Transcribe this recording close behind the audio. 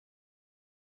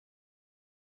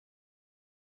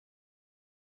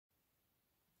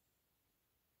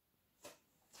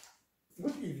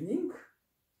Good evening.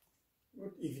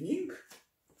 Good evening.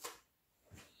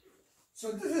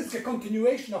 So this is the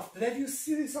continuation of previous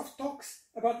series of talks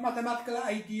about mathematical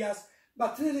ideas,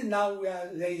 but really now we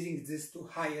are raising this to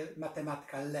higher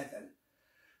mathematical level.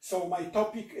 So my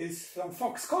topic is from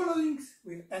Fox colorings.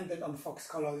 We ended on Fox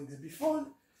colorings before,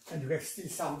 and we have still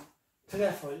some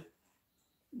trefoil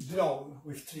drawn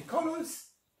with 3 colors,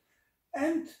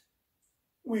 and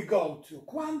we go to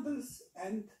quandles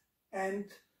and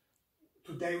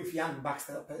today with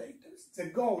Yang-Baxter operators. The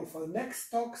goal for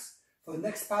next talks, for the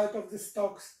next part of this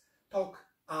talk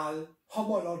are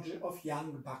homology of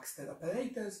Yang-Baxter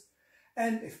operators,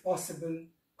 and if possible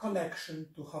connection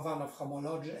to Chowanov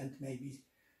homology and maybe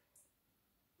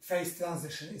phase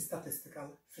transition in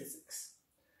statistical physics.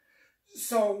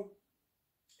 So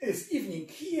it's evening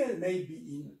here, maybe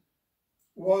in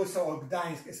Warsaw or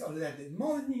Gdańsk is already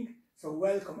morning, so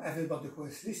welcome everybody who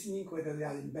is listening, whether they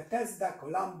are in Bethesda,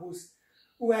 Columbus,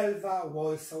 Uelva,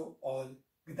 Warsaw or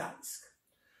Gdańsk.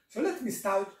 So let me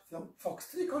start from Fox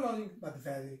 3 coloring, but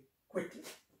very quickly.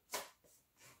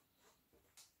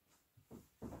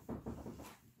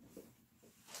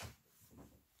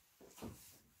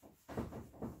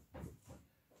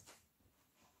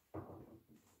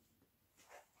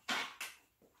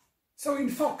 So in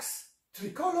Fox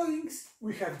 3 colorings,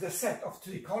 we have the set of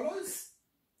 3 colors.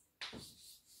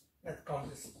 Let's call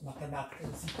this mathematical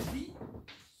Z3.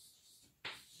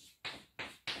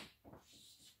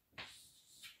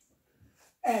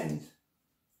 And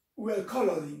we're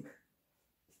coloring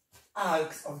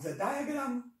arcs of the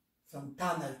diagram from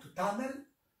tunnel to tunnel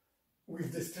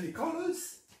with these 3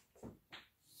 colors.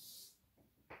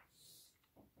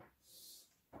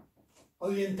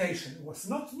 Orientation was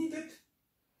not needed,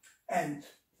 and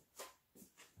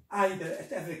either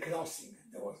at every crossing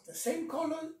there was the same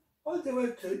color or there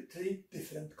were 3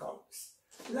 different colors,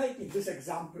 like in this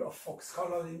example of Fox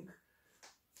coloring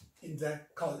in the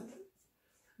corner.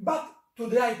 But to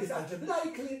write this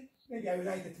algebraically, maybe I will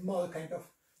write it more kind of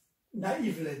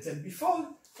naively than before.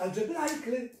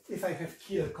 Algebraically, if I have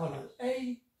here color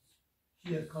A,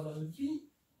 here color B,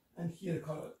 and here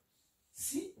color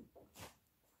C,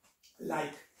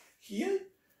 like here,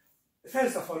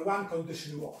 first of all, one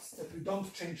condition was that we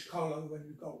don't change color when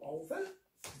we go over,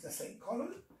 it's the same color.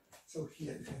 So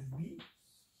here we have B.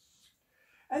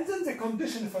 And then the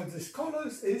condition for these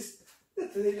colors is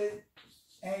that really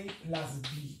A plus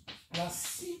B plus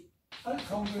C are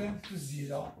congruent to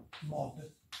 0 mod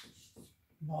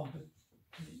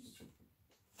 3.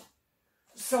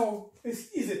 So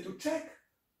it's easy to check,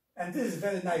 and this is a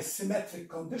very nice symmetric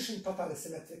condition, totally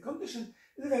symmetric condition.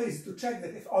 It's very easy to check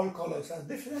that if all colors are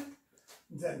different,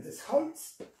 then this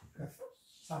holds. We have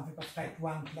something of type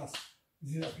 1 plus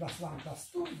 0 plus 1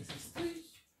 plus 2, this is 3.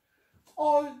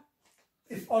 Or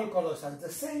if all colors are the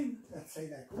same, let's say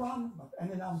like 1, but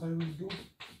any number will do.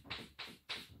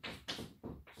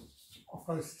 Of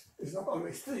course, it's not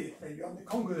always 3, it may be only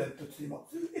congruent to 3 mod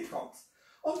 3, it holds.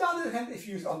 On the other hand, if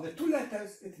you use only 2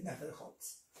 letters, it never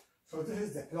holds. So this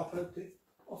is the property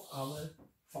of our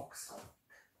Fox coloring,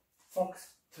 Fox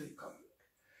 3 coloring.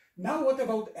 Now what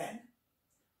about n?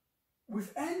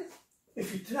 With n,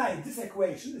 if we try this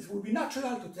equation, it would be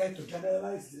natural to try to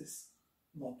generalize this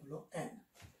modulo n.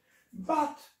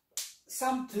 But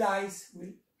some tries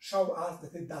will show us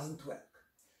that it doesn't work.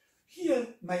 Here,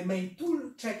 my main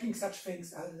tool checking such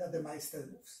things are the Meister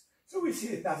moves. So we see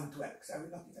it doesn't work, so I will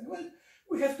not even well.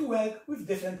 We have to work with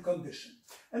different condition.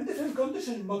 And different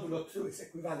condition modulo 2 is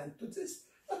equivalent to this,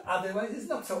 but otherwise it's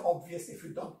not so obvious if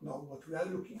you don't know what we are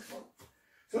looking for.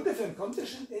 So different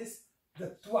condition is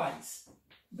that twice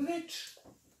bridge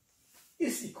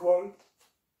is equal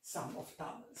sum of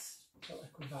tunnels. So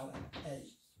equivalent A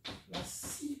plus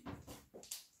C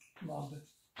mod,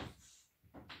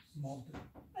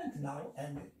 and now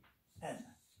n.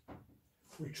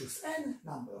 We choose n,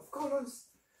 number of colors,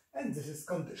 and this is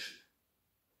condition.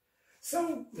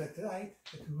 So let's write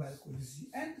that we work with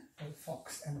Zn for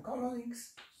Fox and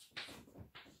colorings,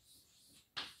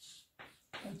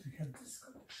 and we have this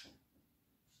condition.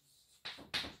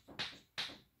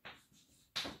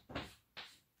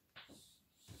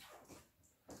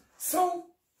 So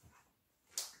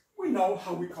we know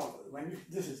how we color. When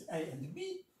this is A and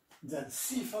B, then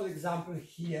C, for example,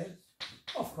 here,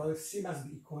 of course, C must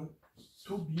be equal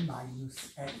to B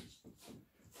minus A.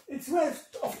 It's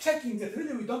worth of checking that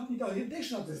really we don't need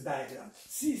orientation of this diagram.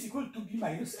 C is equal to B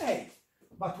minus A.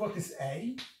 But what is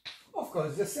A? Of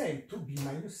course, the same, to B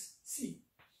minus C.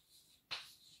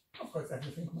 Of course,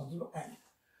 everything modulo n.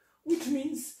 Which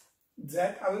means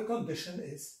that our condition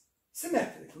is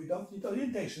symmetric. We don't need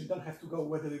orientation. We don't have to go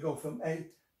whether we go from A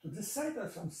to this side or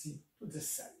from C to this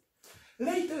side.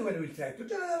 Later, when we try to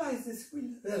generalize this,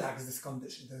 we'll relax this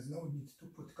condition. There's no need to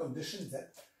put conditions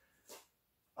that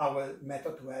our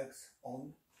method works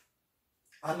on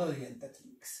unoriented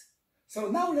links. So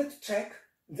now let's check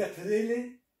that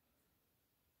really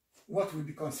what we'll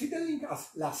be considering as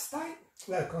last time.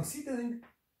 We are considering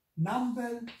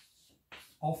number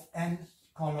of n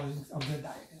colorings of the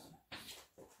diagram.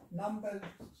 Number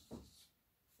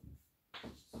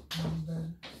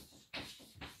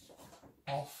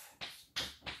of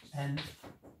n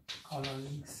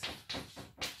colorings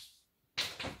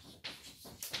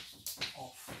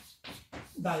of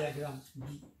diagram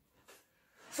B.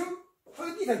 So for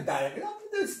a given diagram,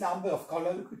 there is number of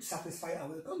colors which satisfy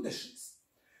our conditions.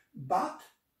 But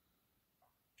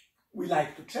we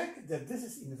like to check that this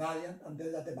is invariant under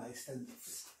Yang-Baxter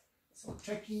moves. So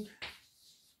checking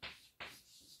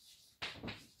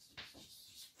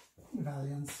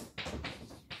invariance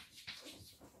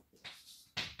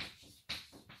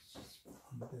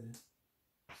under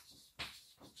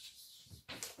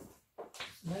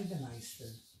Yang-Baxter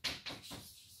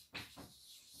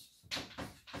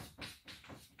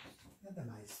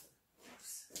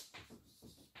moves.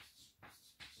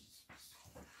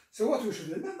 So what we should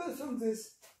remember from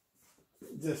this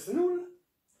rule,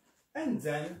 and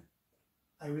then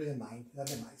I will remind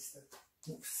Yang-Baxter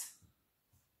moves.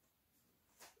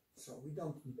 So we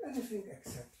don't need anything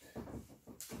except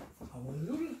our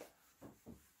rule.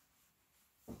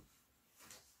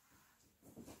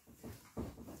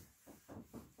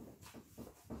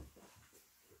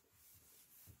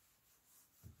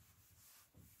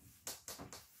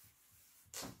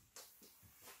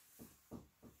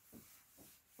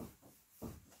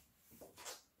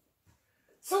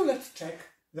 So let's check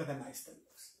Yang-Baxter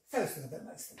moves. First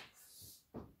Yang-Baxter move.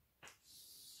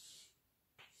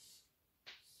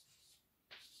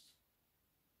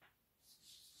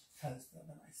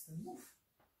 Yang-Baxter move.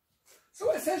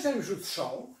 So essentially we should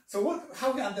show,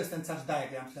 how we understand such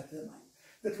diagrams, let's remind,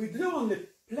 that we draw on the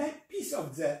piece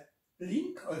of the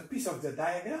link or piece of the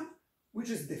diagram which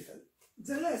is different.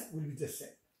 The rest will be the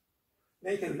same.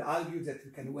 Later we'll argue that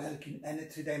we can work in any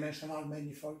three-dimensional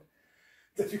manifold,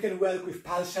 that we can work with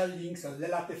partial links or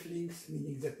relative links,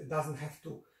 meaning that it doesn't have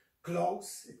to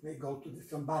close, it may go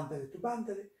from boundary to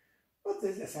boundary, but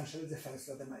this is essentially the first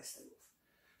Yang-Baxter move.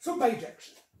 So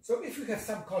bijection. So if we have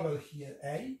some color here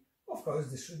A, of course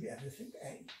this should be everything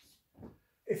A.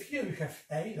 If here we have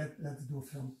A, let's do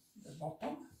from the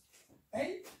bottom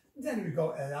A, then we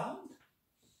go around,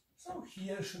 so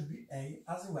here should be A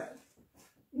as well.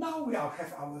 Now we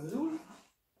have our rule,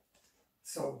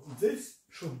 so this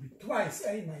should be twice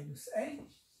A minus A.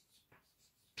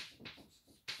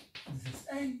 This is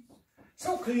A.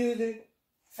 So clearly,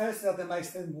 first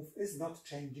Yang-Baxter move is not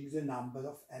changing the number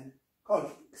of n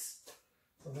colorings.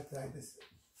 So let's write this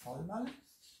formally.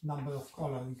 Number of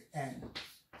coloring n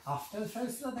after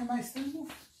first Yang-Baxter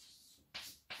move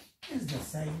is the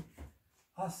same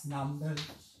as number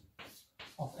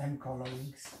of n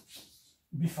colorings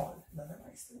before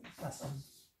Yang-Baxter move. That's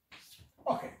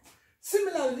all. Okay.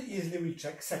 Similarly, easily we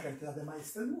check second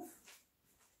Yang-Baxter move.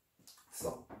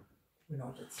 So we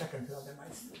know that second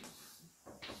Yang-Baxter move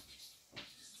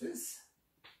is this.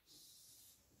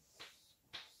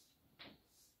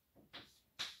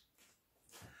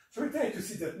 So we try to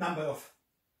see that number of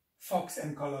Fox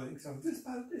n colorings of this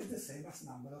part is the same as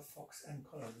number of Fox n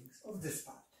colorings of this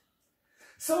part.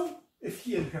 So if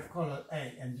here we have color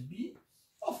A and B,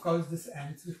 of course this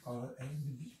ends with color A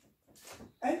and B.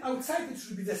 And outside it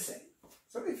should be the same.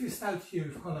 So if you start here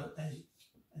with color A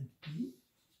and B,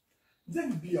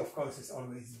 then B of course is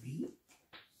always B.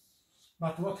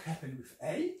 But what happened with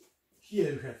A?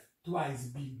 Here we have twice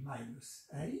B minus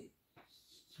A,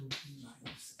 2B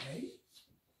minus A.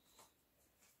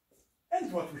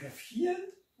 And what we have here,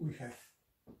 we have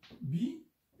B,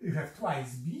 we have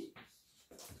twice B,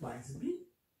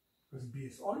 because B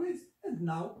is always, and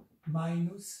now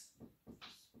minus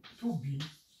 2B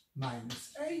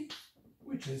minus A,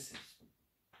 which is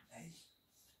A.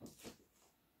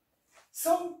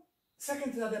 So,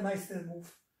 second Yang-Baxter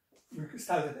move, we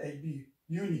start at AB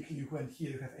uniquely when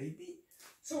here you have AB.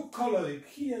 So coloring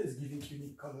here is giving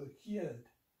unique color here and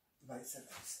vice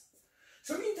versa.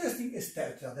 So interesting is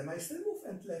third Yang-Baxter move,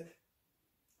 and let's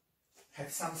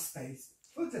have some space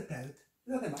for the third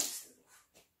Yang-Baxter move.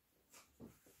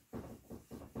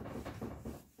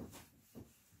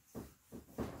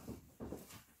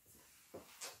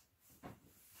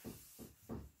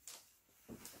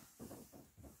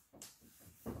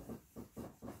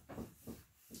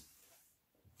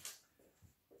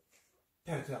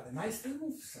 Third Yang-Baxter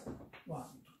move, so 1,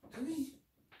 2, 3.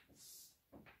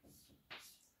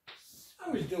 I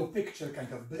will do a picture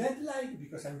kind of bread-like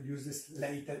because I will use this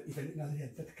later even in a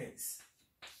oriented case.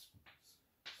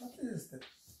 What is the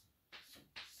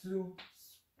true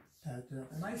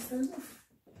Yang-Baxter move?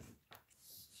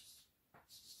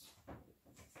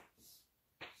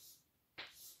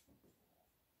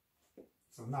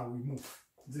 So now we move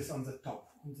this on the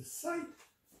top, on this side.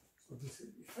 So this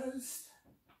will be first.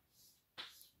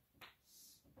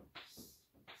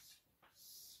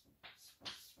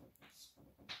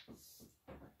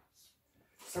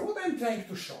 So what I'm trying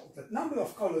to show, that number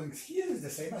of colorings here is the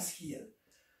same as here.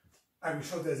 I will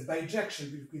show there's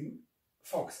bijection between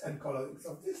Fox n colorings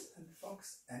of this and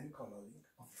Fox n coloring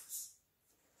of this.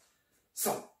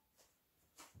 So,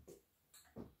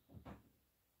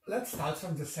 let's start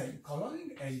from the same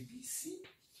coloring, A, B, C.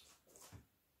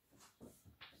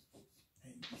 A,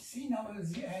 B, C, now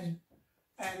Zn,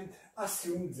 and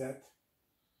assume that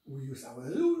we use our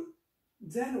rule.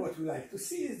 Then what we like to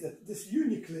see is that this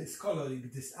uniquely is coloring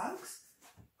these arcs,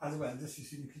 as well this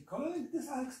is uniquely coloring these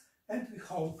arcs, and we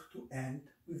hope to end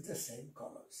with the same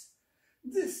colors.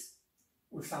 This,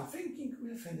 with some thinking,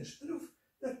 will finish proof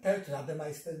that third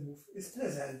Yang-Baxter move is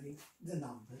preserving the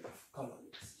number of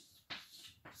colorings.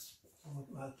 So what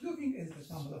we are proving is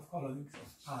the number of colorings of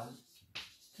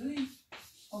R3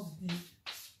 of D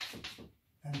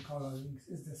n colorings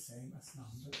is the same as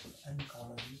number of n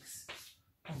colorings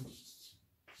of D.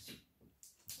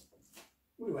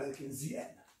 We work in Zn.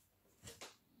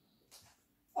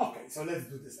 Okay, so let's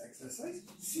do this exercise.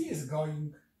 C is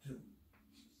going to,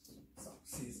 so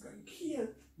C is going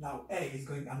here. Now A is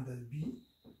going under B,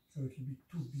 so it will be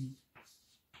 2B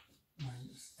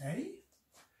minus A.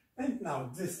 And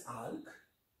now this arc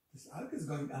is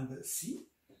going under C.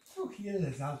 So here the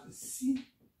result is C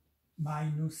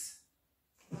minus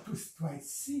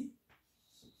twice C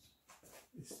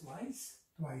is twice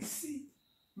C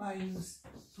minus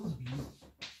 2B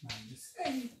minus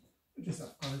A, which is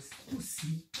of course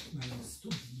 2C minus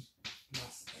 2B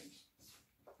plus A.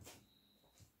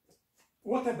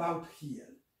 What about here?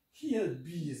 Here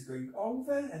B is going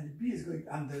over and B is going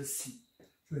under C.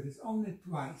 So it is only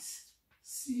twice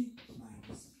C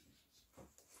minus B.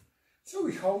 So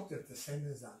we hope that the same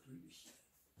result will be here.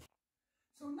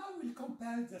 So now we'll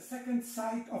compare the second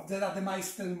side of the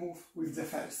Yang-Baxter move with the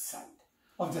first side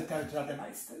of the third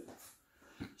Yang-Baxter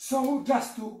move. So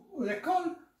just to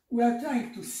recall, we are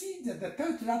trying to see that the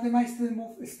third Yang-Baxter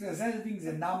move is preserving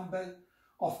the number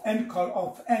of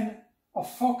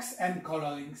Fox n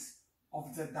colorings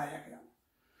of the diagram.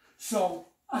 So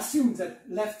assume that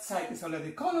left side is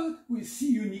already colored, we'll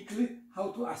see uniquely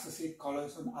how to associate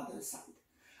colors on the other side.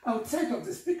 Outside of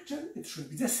this picture, it should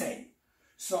be the same.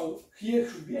 So here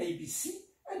should be A, B, C,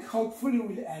 and hopefully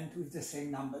we'll end with the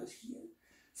same numbers here.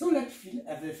 So let's fill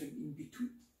everything in between.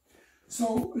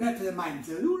 So let's remind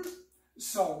the rule.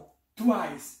 So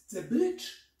twice the bridge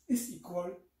is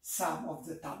equal sum of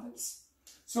the tunnels.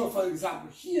 So for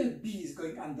example, here B is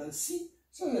going under C,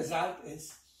 so the result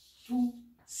is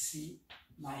 2C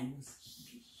minus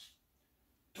B.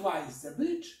 Twice the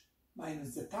bridge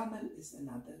minus the tunnel is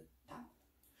another tunnel.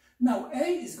 Now A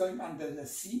is going under the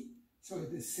C, so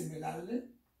it is similarly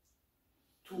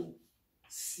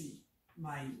 2C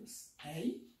minus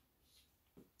A.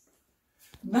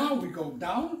 Now we go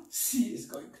down, C is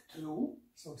going through,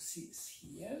 so C is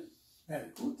here, very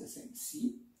good, the same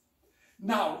C.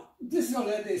 Now, this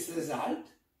already is result,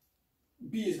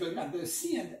 B is going under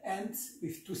C and ends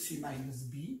with 2C minus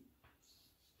B,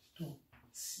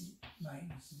 2C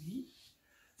minus B.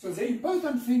 So the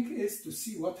important thing is to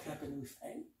see what happened with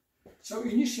A. So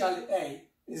initially A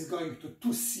is going to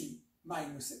 2C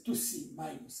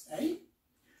minus A,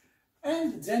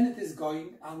 and then it is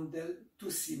going under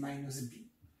 2C minus B.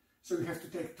 So we have to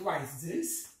take twice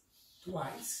this,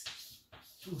 twice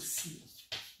 2C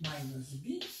minus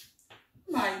B,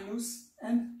 minus,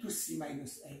 and 2C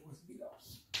minus A was below.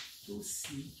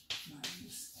 2C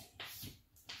minus A.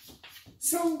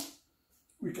 So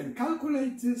we can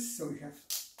calculate this. So we have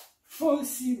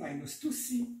 4C minus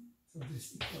 2C. So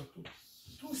this is equal to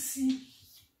 2C.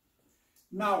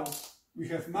 Now we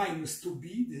have minus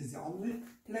 2B. This is the only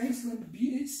place where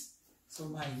B is. So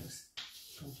minus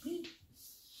 2B.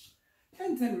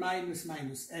 And then minus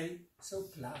A, so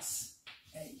plus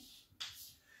A.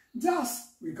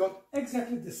 Thus, we got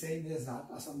exactly the same result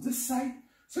as on this side.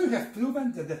 So we have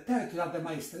proven that the third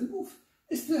Yang-Baxter move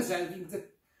is preserving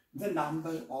the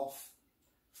number of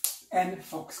n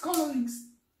Fox colorings.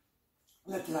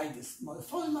 Let's write this more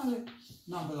formally.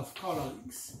 Number of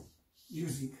colorings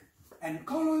using n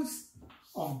colors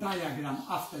of diagram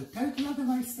after third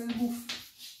Yang-Baxter move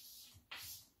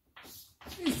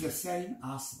is the same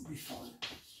as before.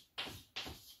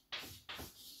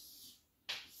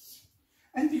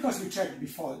 And because we checked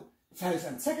before first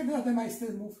and second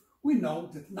Rademeister move, we know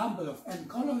that number of n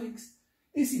colorings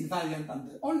is invariant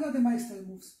under all Rademeister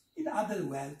moves. In other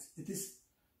words, it is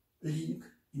link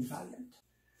invariant.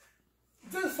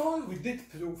 Therefore, we did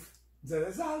prove the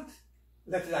result.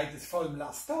 Let's write this formula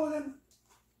as theorem.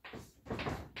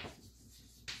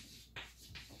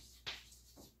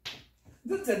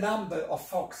 That the number of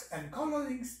Fox n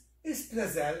colorings is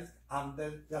preserved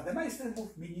under Rademeister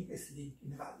move, meaning is link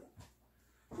invariant.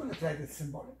 So let's write it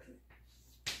symbolically.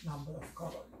 Number of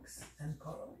colorings, n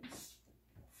colorings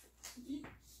of D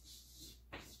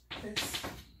is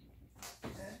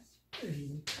a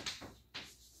link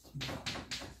invariant.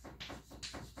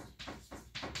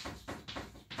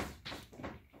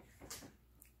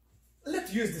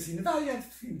 Let's use this invariant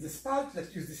in this part.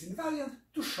 Let's use this invariant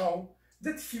to show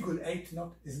that figure 8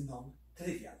 knot is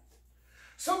non-trivial.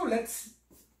 So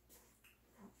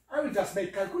I will just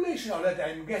make calculation. Already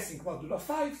I'm guessing modulo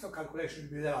 5, so calculation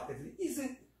will be relatively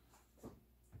easy.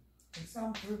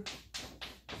 Example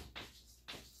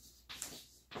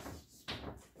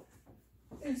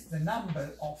is the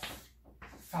number of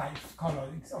 5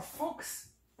 colorings of Fox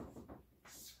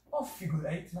of figure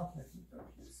 8 knot. Let me draw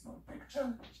here a small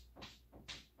picture.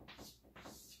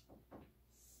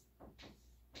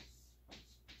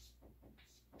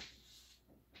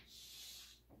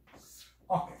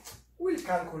 Okay, we'll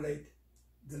calculate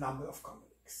the number of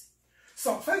colorings.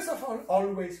 So first of all,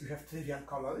 always we have trivial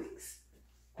colorings.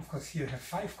 Of course, here we have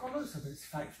 5 colors, so there is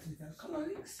 5 trivial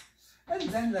colorings. And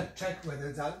then let's check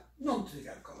whether there are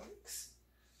non-trivial colorings.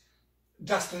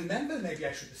 Just to remember, maybe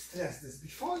I should stress this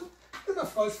before, that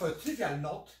of course for a trivial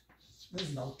knot, there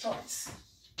is no choice.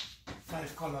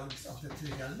 5 colorings of the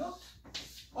trivial knot,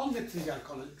 on the trivial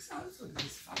colorings are, so this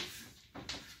is 5.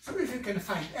 So if you can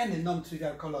find any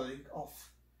non-trivial coloring of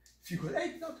figure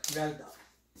 8 knot, well done.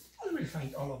 I will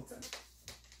find all of them.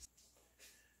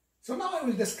 So now I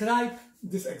will describe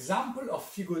this example of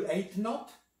figure 8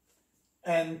 knot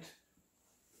and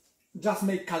just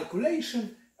make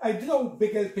calculation. I draw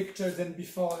bigger picture than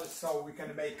before, so we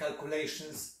can make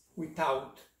calculations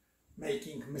without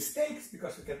making mistakes,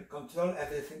 because we can control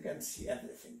everything and see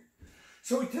everything.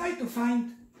 So we try to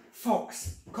find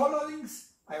Fox colorings.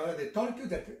 I already told you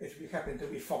that it will happen to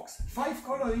be Fox 5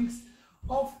 colorings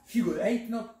of figure 8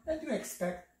 knot, and you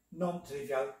expect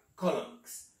non-trivial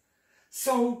colorings.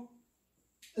 So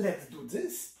let's do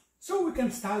this. So we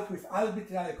can start with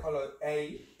arbitrary color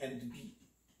A and B.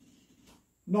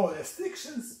 No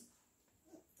restrictions.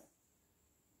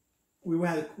 We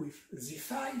work with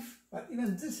Z5, but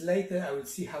even this later I will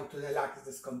see how to relax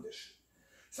this condition.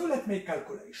 So let's make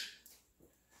calculation.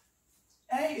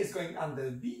 A is going under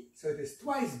B, so it is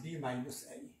twice B minus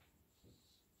A.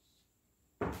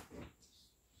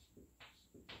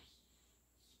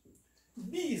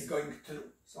 B is going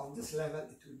through, so on this level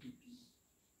it will be B.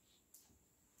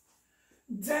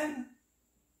 Then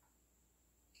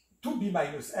 2B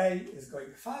minus A is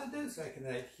going further, so I can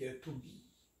write here 2B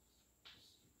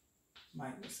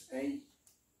minus A.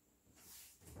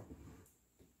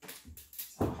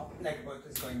 Somehow blackboard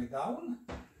is going down.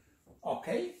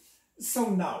 Okay. So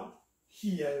now,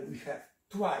 here we have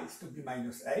twice 2B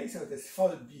minus A, so it is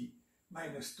 4B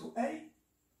minus 2A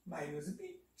minus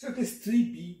B, so it is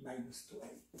 3B minus 2A.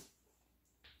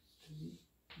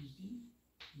 3B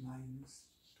minus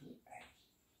 2A.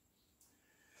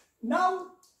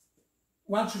 Now,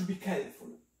 one should be careful.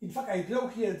 In fact, I draw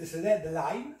here this red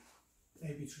line,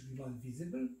 maybe it should be more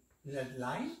visible, red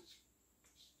line,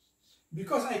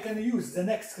 because I can use the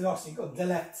next crossing on the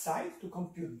left side to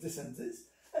compute this and this,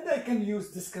 and I can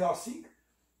use this crossing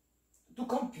to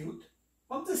compute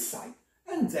on this side,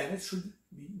 and then it should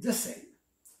be the same.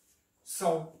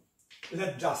 So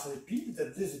let's just repeat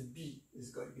that this B is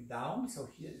going down, so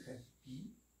here you have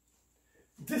B.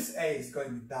 This A is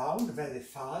going down very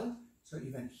far, so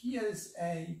even here is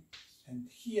A, and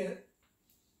here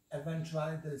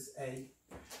eventually there is A.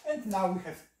 And now we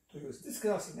have to use this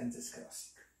crossing and this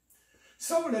crossing.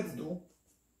 So let's do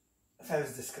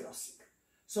first this crossing.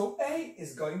 So A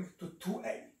is going to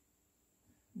 2A.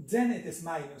 Then it is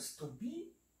minus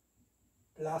 2B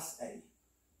plus A.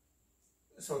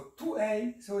 So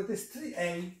 2A, so it is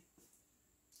 3A,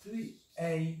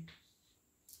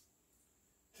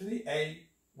 3A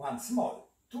once more,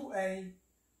 2A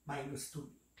minus 2B.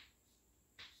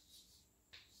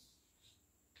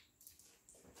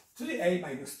 3A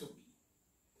minus 2B.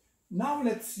 Now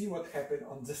let's see what happened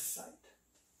on this side.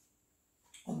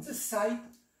 On this side,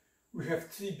 we have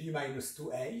 3B minus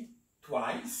 2A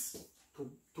twice,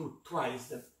 twice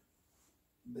the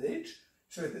bridge.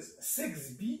 So it is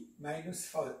 6B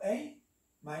minus 4A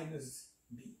minus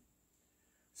B.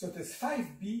 So it is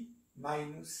 5b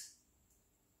minus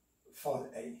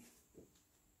 4a.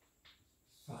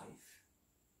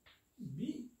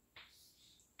 5b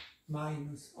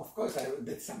minus, of course I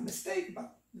did some mistake,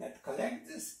 but let's correct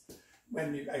this.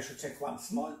 I should check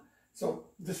once more.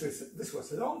 So this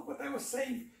was wrong what I was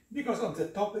saying, because on the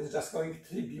top it's just going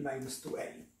 3b minus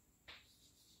 2a.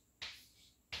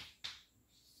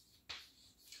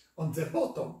 On the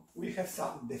bottom we have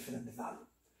some different value.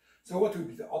 So what will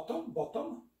be the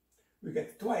bottom? We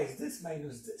get twice this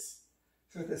minus this.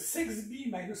 So it is 6b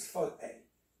minus 4a,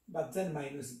 but then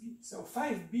minus b. So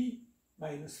 5b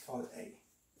minus 4a.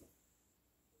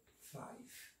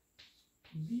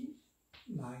 5b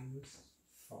minus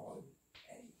 4a.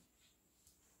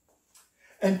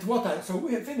 And so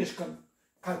we have finished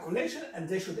calculation and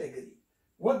they should agree.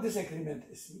 What this agreement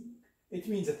is meaning? It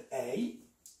means that A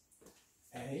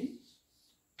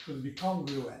should be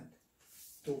congruent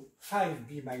to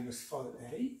 5b minus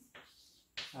 4a,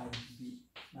 5b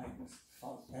minus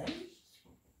 4a,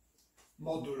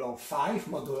 modulo 5,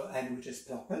 modulo n, which is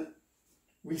proper.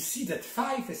 We see that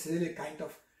 5 is really kind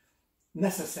of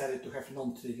necessary to have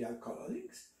non-trivial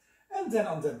colorings. And then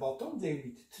on the bottom they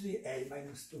need 3a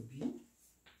minus 2b.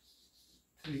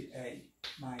 3a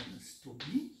minus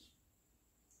 2b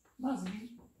must be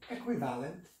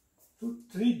equivalent to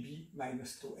 3b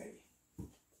minus 2a.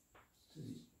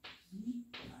 3b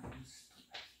minus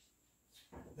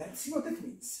 2a. Let's see what it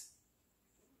means.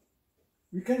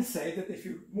 We can say that if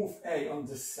you move a on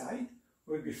this side, it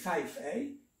will be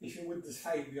 5a. If you move this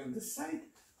 5b on this side,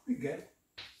 we get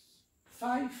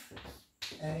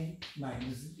 5a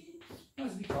minus b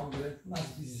must be congruent,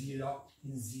 must be 0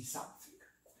 in z something.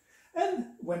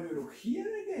 And when we look here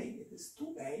again, it is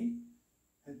 2a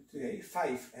and 2a,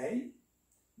 5a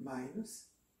minus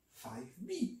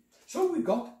 5b. So we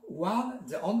got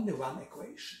only one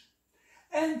equation.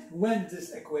 And when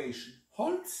this equation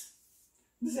holds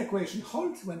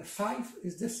when 5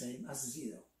 is the same as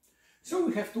 0. So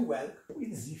we have to work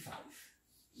with z5.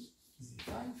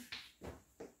 z5,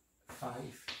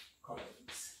 5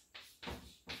 columns.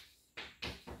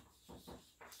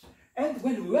 And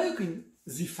when we work in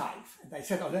z5, and I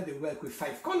said already we work with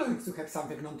 5 colorings to have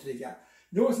something non-trivial,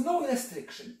 there was no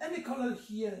restriction, any color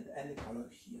here and any color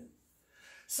here.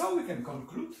 So we can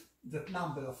conclude that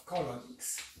number of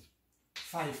colorings,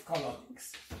 5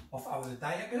 colorings of our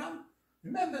diagram.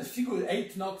 Remember, figure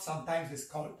 8 knot sometimes is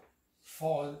called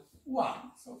 4,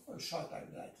 1. So for short I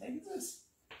will write like this,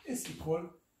 is equal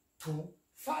to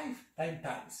 5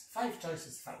 times. 5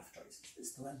 choices, 5 choices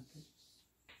is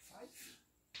 25.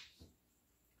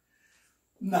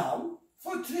 Now,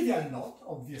 for trivial knot,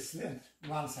 obviously, and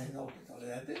once I wrote it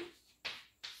already,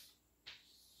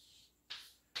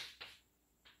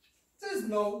 there's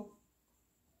no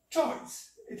choice.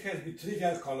 It has to be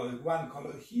trivial color, one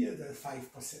color here, there are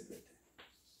 5 possibilities.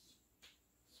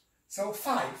 So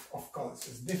 5, of course,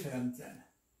 is different than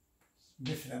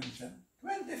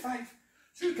 25.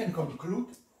 So you can conclude,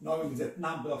 knowing that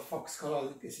number of Fox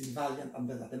coloring is invariant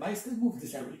under the Yang-Baxter move,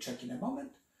 this I will check in a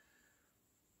moment.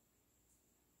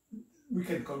 We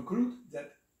can conclude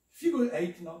that figure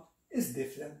 8 knot is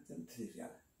different than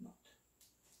trivial knot.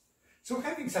 So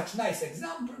having such nice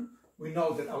example, we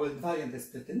know that our invariant is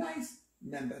pretty nice.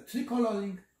 Remember, tree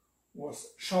coloring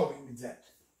was showing that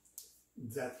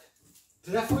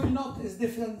trefoil knot is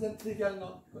different than trivial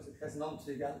knot because it has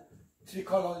non-trivial tree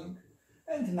coloring.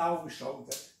 And now we show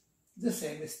that the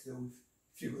same is true with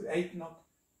figure 8 knot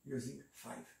using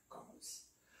 5 colors.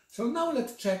 So now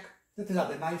let's check that the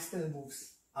Yang-Baxter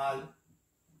moves are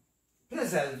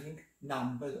preserving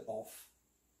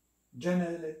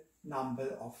generally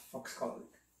number of Fox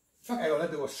coloring. In fact, I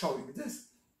already was showing this,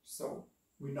 so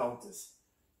we know this.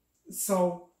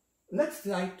 So let's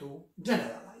try to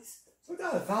generalize. So there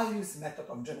are various methods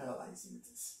of generalizing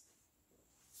this.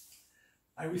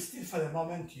 I will still for a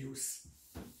moment use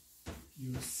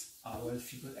our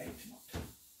figure 8 knot.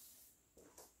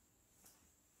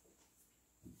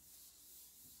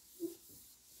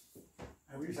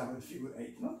 I will use our figure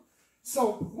 8 knot.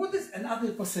 So what is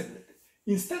another possibility?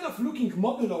 Instead of looking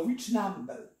modulo which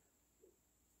number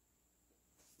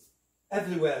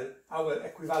everywhere our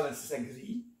equivalences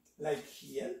agree, like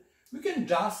here, we can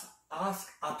just ask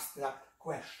abstract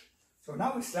question. So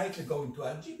now we slightly go into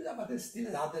algebra, but it's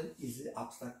still rather easy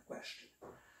abstract question.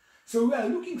 So we are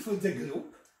looking for the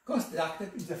group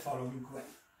constructed in the following way.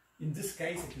 In this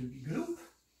case it will be group,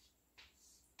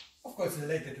 of course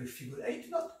related with figure 8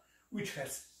 knot, which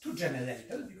has 2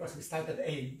 generators, because we started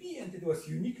A and B and it was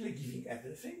uniquely giving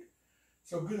everything.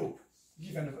 So group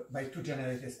given by 2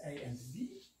 generators A and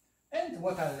B. And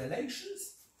what are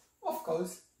relations? Of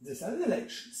course, these are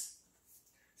relations.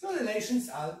 So relations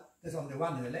are, there's only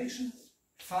one relation,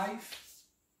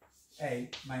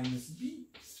 5a minus b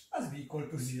must be equal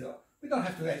to 0. We don't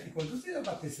have to write equal to 0,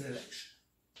 but this relation.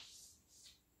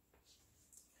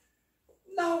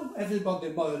 Now everybody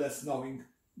more or less knowing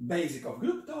basic of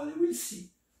group theory will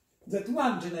see that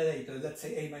one generator, let's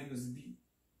say a minus b,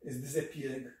 is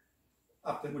disappearing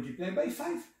after multiplying by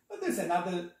 5, but there's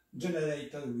another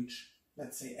generator which,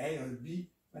 let's say a or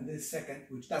b, and there's second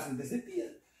which doesn't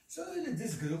disappear. So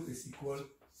this group is equal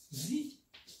z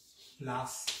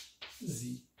plus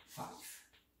z5.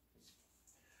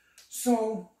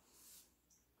 So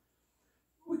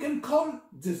we can call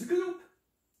this group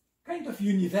kind of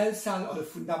universal or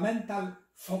fundamental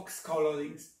Fox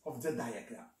colorings of the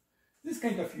diagram. This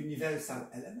kind of universal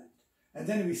element. And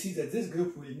then we see that this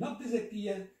group will not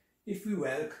disappear if we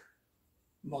work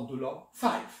modulo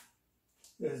 5.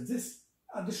 There's this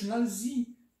additional z,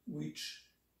 which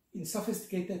in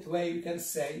sophisticated way we can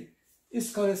say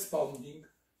is corresponding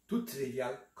to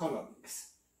trivial colorings.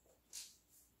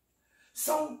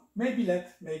 So maybe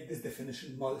let's make this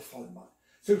definition more formal.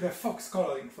 So we have Fox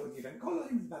coloring for given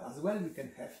colorings, but as well we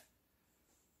can have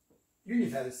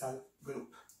universal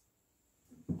group.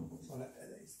 So let's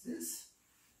erase this.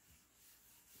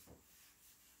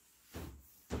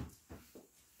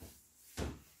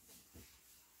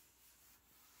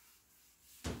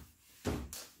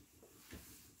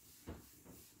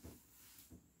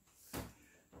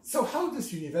 So how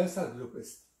this universal group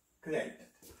is created?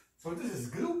 So this is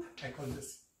group, I call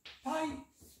this pi,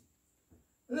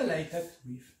 related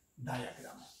with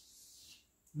diagram.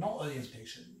 No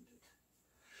orientation needed.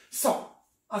 So,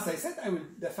 as I said, I will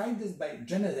define this by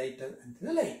generator and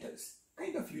relators,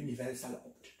 kind of universal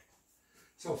object.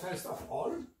 So first of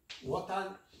all, what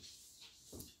are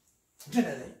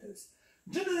generators?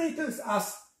 Generators,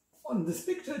 as on this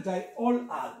picture, they all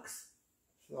arcs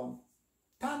from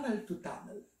tunnel to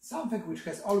tunnel. Something which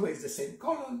has always the same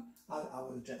color are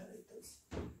our generators.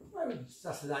 I will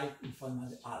just write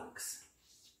informally arcs.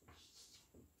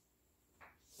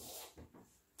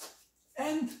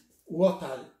 And what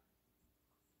are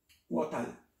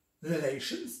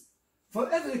relations?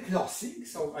 For every crossing,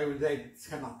 so I will write it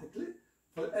schematically,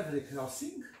 for every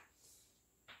crossing,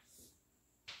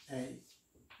 A,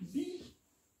 B,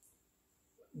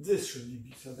 this should be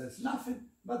B, so there's nothing,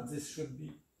 but this should be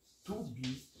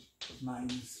 2B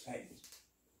minus A.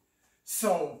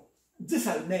 So these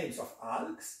are names of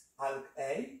arcs, arc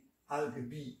A, arc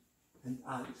B, and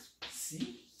arc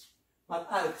C. But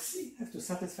arc C have to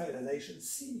satisfy relation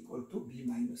C equal to B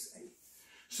minus A.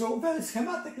 So very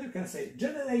schematically you can say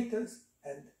generators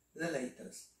and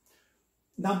relators.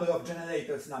 Number of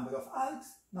generators, number of arcs,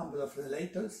 number of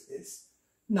relators is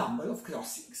number of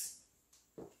crossings.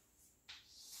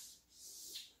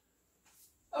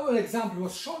 Our example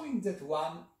was showing that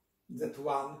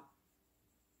one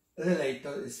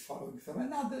relator is following from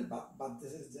another, but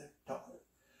this is the total.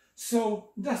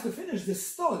 So just to finish this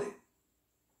story,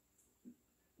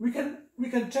 we can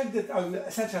check that, or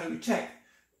essentially we check,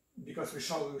 because we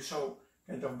show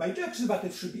kind of bijection, but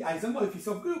it should be isomorphism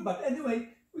of group. But anyway,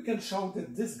 we can show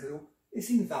that this group is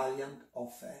invariant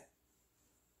of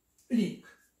a link.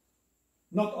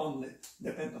 Not only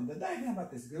depend on the diagram, but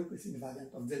this group is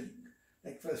invariant of the link.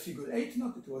 Like for figure 8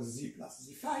 note, it was z plus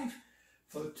z5.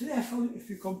 For trefoil, if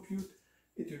you compute,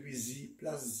 it will be z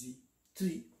plus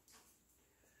z3.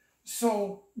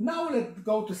 So now let's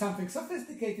go to something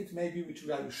sophisticated, maybe which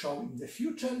we will show in the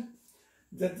future,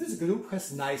 that this group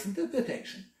has nice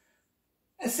interpretation.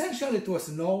 Essentially it was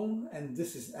known, and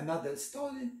this is another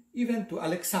story, even to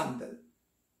Alexander.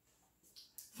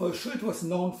 For sure it was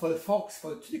known for Fox,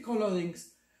 for three colorings,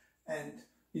 and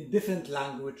in different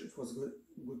language it was good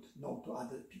known to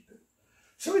other people.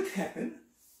 So it happened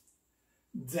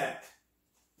that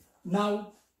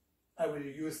now I will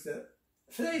use the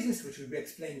phrases which will be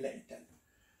explained later.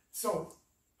 So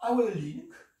our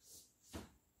link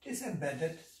is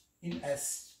embedded in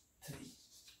S3.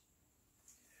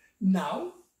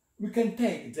 Now we can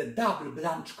take the double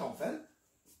branch cover,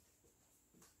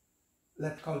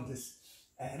 let's call this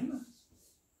M,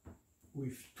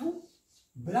 with two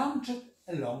branches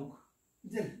along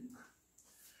the link.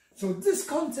 So this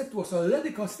concept was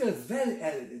already considered very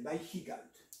early by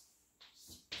Higalt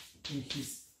in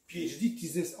his PhD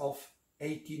thesis of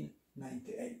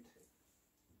 1898.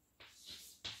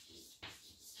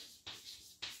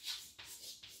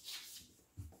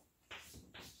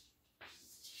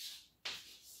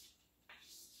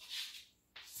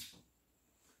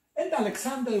 And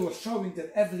Alexander was showing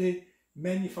that every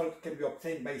manifold can be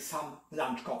obtained by some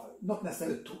branch cover. Not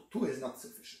necessarily two. Two is not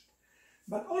sufficient.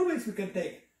 But always we can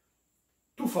take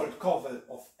twofold cover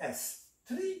of S3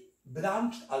 tree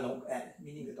branched along L,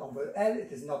 meaning that over L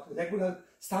it is not regular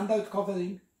standard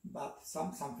covering, but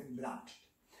something branched.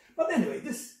 But anyway,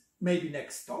 this may be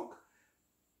next talk.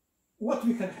 What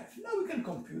we can have? Now we can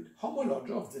compute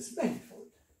homology of this manifold.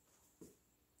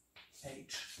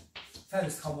 H,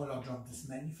 first homology of this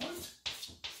manifold.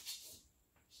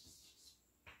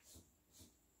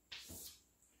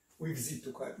 With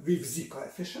Z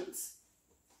coefficients.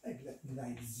 And let me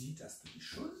write Z just to be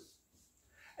sure.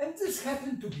 And this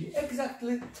happened to be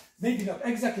exactly, maybe not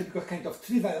exactly because kind of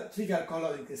trivial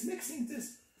coloring is mixing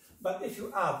this, but if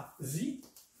you add Z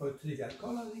for trivial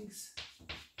colorings,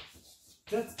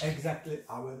 that's exactly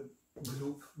our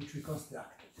group which we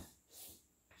constructed.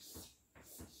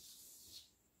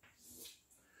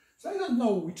 So I don't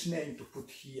know which name to put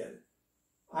here.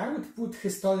 I would put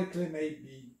historically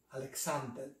maybe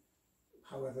Alexander.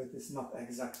 However, it is not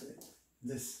exactly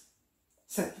this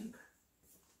setting.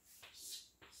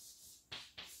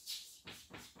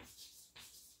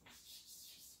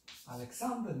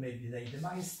 Alexander, maybe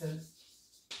Yang-Baxter.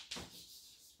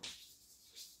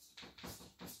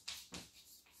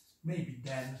 Maybe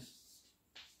then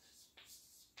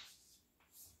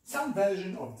some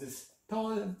version of this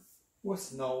theorem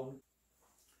was known.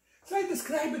 So I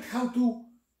described how to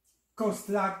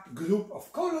construct group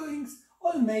of colorings,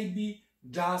 or maybe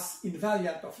just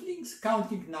invariant of links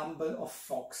counting number of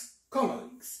Fox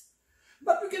colorings.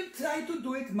 But we can try to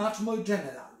do it much more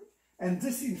generally. And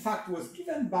this in fact was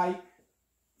given by,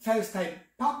 first time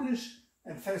published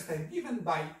and first time given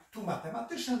by two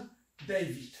mathematicians,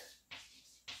 David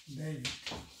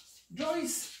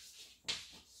Joyce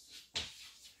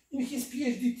in his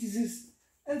PhD thesis,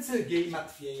 and Sergei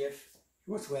Matveyev,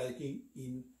 who was working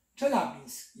in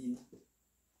Chelyabinsk in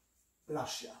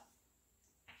Russia.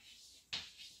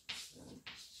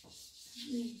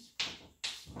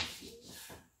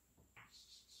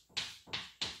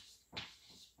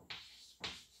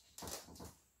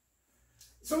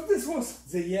 So this was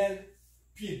the year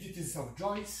PhD thesis of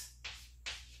Joyce,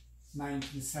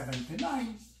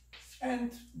 1979,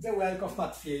 and the work of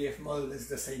Matveyev more or less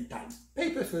the same time.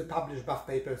 Papers were published, both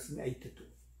papers in 82.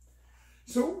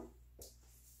 So,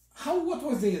 what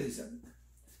was the reason?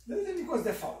 The reason was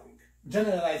the following: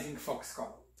 generalizing Fox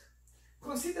coloring.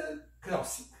 Consider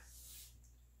crossing.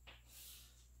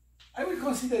 I will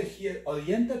consider here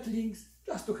oriented links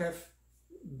just to have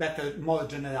more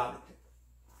generality.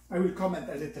 I will comment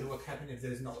a little what happens if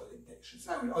there is no orientation.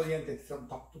 So I will orient it from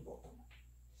top to bottom.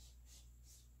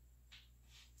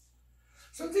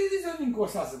 So the reasoning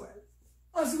was as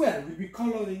well we'll be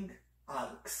coloring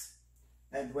arcs.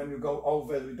 And when we go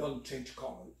over, we don't change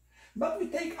color. But we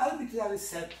take arbitrary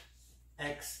set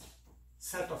X,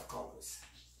 set of colors.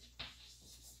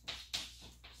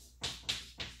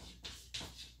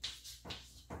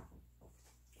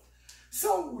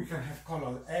 So we can have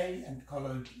color A and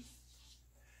color B.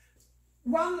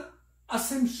 One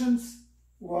assumption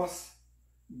was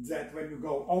that when you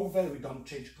go over, we don't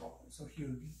change color. So here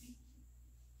will be B.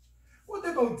 What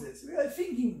about this? We are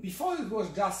thinking before it was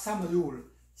just some rule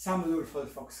for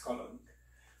Fox coloring.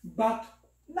 But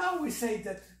now we say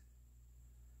that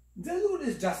the rule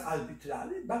is just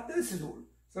arbitrary, but there is a rule.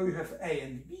 So we have A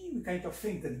and B. We kind of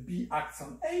think that B acts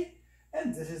on A,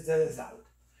 and this is the result.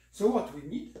 So what we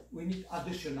need? We need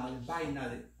additional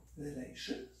binary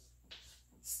relation,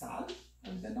 star,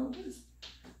 and then on this,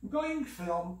 going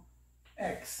from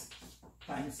X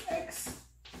times X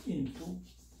into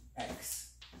X.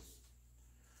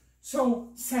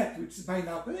 So set, which is binary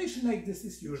operation like this,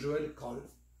 is usually called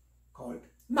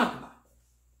magma.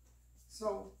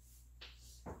 So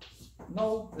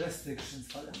no restrictions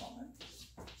for the moment.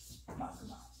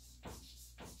 Magma.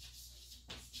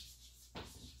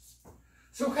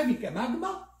 So having a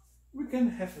magma, we can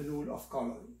have a rule of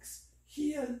colorings.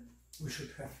 Here we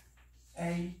should have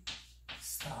A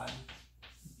star B.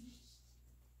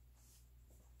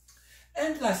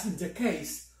 And as in the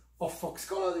case of Fox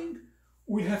coloring,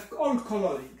 we have all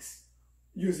colorings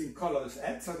using colors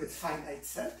at, so it's finite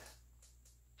set.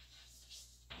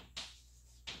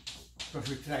 Because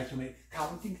we try to make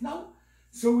counting now.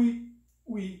 So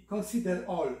we consider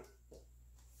all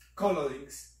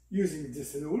colorings using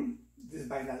this rule, this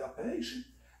binary operation,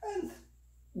 and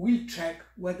we check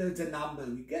whether the number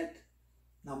we get,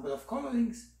 number of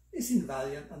colorings, is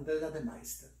invariant under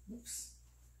Yang-Baxter moves.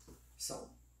 So,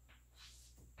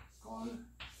 call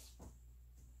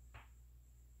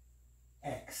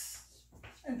X.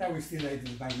 And I will still write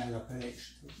this binary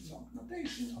operation with long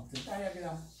notation of the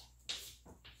diagram.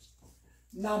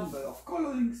 Number of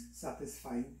colorings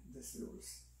satisfying this rule.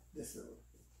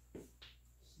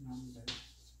 Number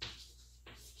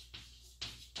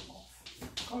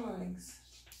of colorings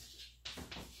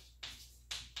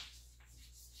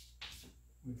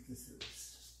with this rules.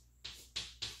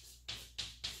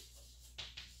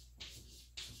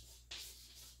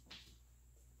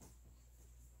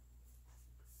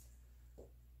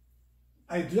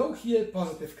 I draw here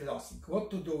positive crossing.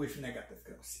 What to do with negative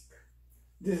crossing?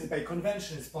 This is by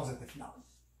convention is positive now.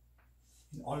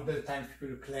 In older times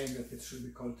people claim that it should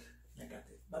be called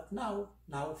negative. But now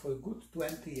for good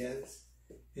 20 years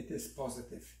it is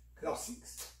positive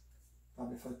crossings.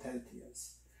 Probably for 30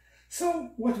 years.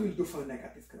 So what we'll do for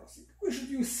negative crossing? We should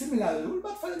use similar rule,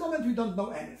 but for the moment we don't know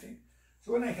anything.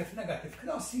 So when I have negative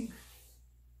crossing,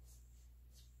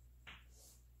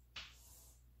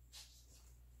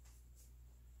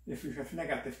 if we have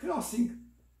negative crossing,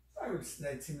 I will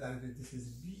write similarly, this is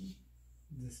B,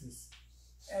 this is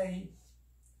A,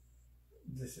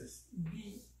 this is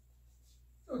B,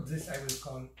 so this I will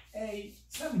call A,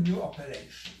 some new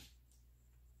operation,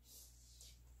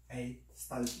 A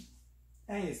star B.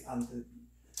 A is under B.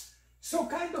 So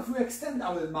kind of we extend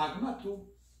our magma to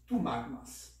two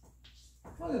magmas,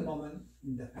 for the moment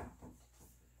independent.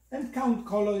 And count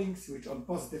colorings which on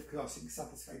positive crossing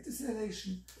satisfy this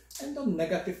relation and on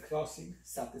negative crossing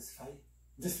satisfy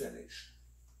this relation.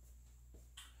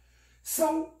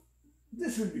 So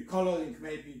this will be coloring.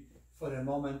 Maybe for the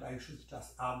moment I should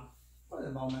just add for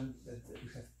the moment that we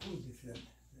have two different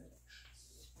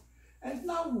relations. And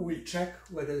now we check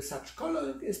whether such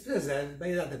coloring is preserved by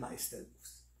Rademacher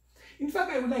moves. In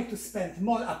fact, I would like to spend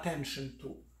more attention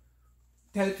to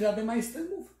third Rademacher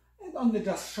move and only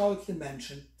just shortly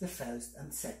mention the first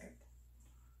and second,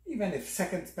 even if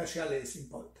second especially is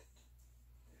important.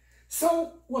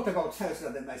 So what about first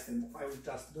Rademacher move? I will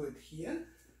just do it here.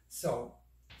 So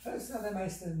first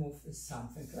Rademacher move is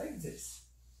something like this.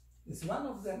 It's one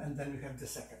of them and then we have the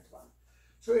second one.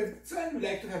 So I would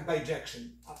like to have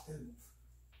bijection after move.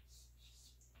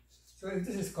 So if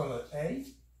this is color A,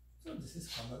 so this is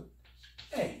color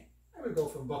A. I will go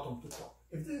from bottom to top.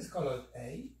 If this is colored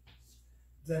A,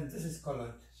 then this is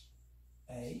colored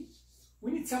A.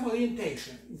 We need some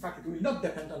orientation. In fact, it will not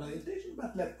depend on orientation,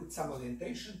 but let's put some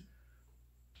orientation.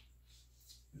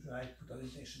 Usually I put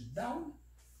orientation down.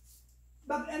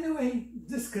 But anyway,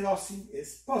 this crossing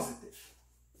is positive.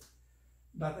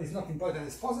 But it's not important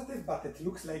it's positive, but it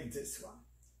looks like this one.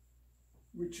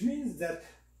 Which means that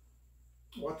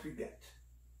what we get?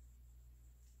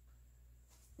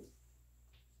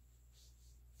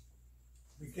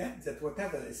 We get that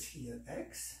whatever is here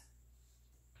x,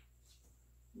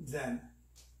 then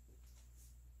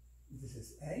this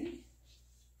is A,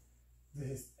 this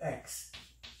is x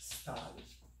star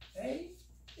A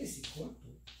is equal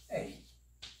to A.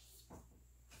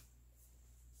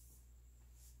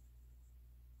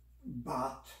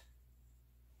 But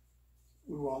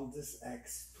we want this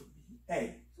x to be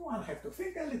A. So one have to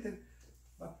think a little,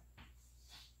 but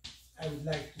I would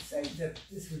like to say that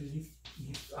this will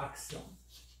give to axiom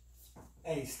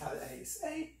A star A is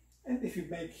A, and if you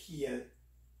make here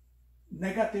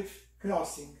negative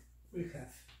crossing, we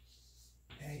have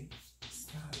A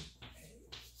star A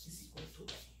is equal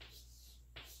to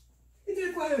A. It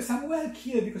requires some work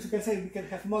here because you can say we can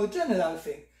have more general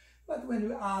thing, but when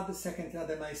we add the second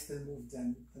Rademacher move,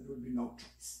 then there will be no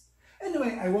choice.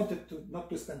 Anyway, I wanted to not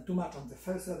to spend too much on the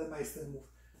first Rademacher move.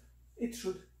 It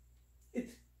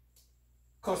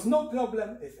cause no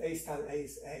problem if A star A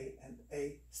is A and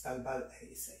A star bar A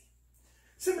is A.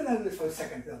 Similarly for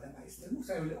second Rademacher moves,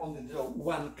 I will only draw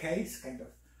one case, kind of,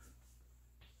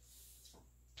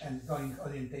 and going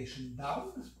orientation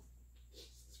down.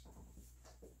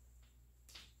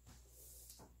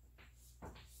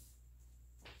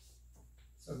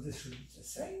 So this should be the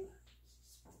same.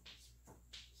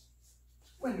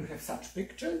 When you have such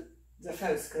picture, the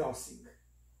first crossing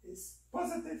is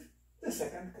positive, the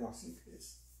second crossing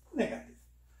is negative.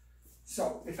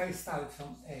 So if I start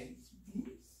from A, B,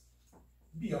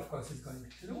 B of course is going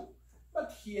through,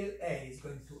 but here A is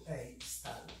going to A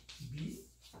star B,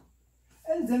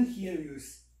 and then here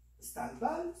use star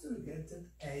bar, so we get that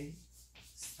A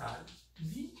star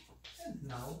B, and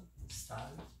now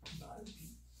star bar B.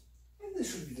 And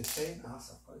this should be the same as,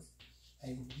 of course,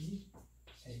 AB,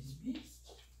 AB.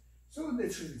 So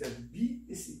that should be that B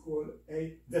is equal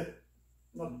A, that,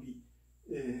 not B,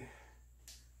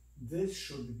 this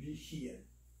should be here.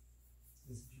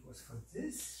 This B was for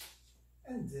this,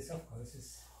 and this, of course,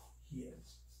 is here.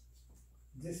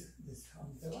 This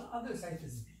on the other side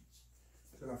is B.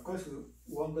 So, of course,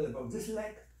 we wonder about this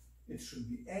leg. It should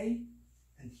be A,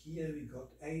 and here we got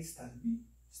A star B,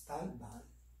 star bar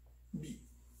B.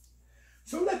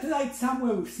 So let's write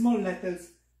somewhere with small letters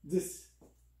this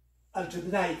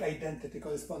algebraic identity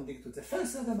corresponding to the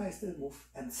first Rademacher move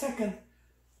and second,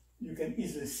 you can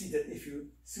easily see that if you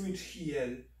switch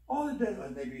here order, or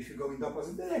maybe if you go in the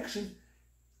opposite direction,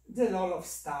 the role of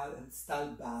stal and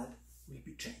stal-bal will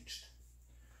be changed.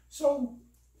 So,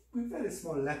 with very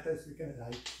small letters, we can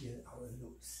write here our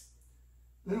rules.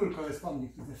 The rule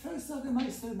corresponding to the first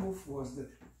Rademeister move was that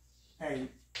A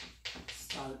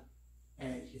stal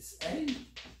A is A.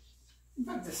 In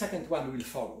fact, the second one will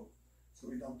follow, so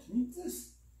we don't need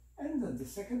this. And then the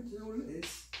second rule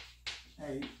is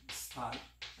A stal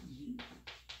B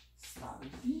stal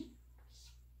B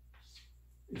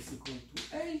is equal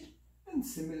to A, and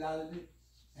similarly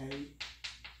A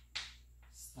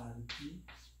stal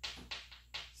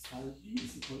B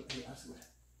is equal to A as well.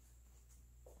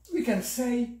 We can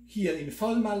say here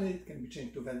informally, it can be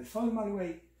changed to a very formal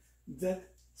way, that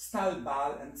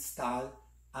stal-bal and stal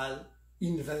are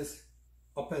inverse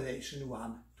operation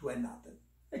one to another.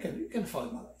 Again, you can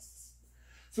formalize this.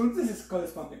 So this is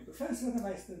corresponding to first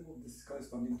Rademeister move, this is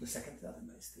corresponding to second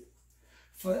Rademeister move.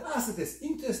 For us it is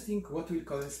interesting what will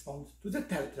correspond to the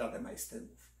third Rademeister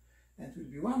move, and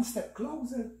will be one step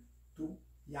closer to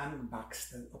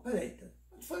Yang-Baxter operator.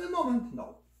 But for the moment,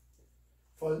 no.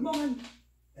 For the moment,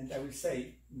 and I will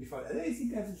say before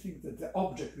erasing everything, that the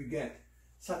object we get,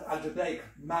 such algebraic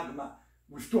magma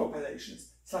with two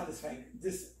operations, satisfying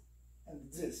this,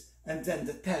 and then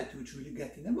the third, which we will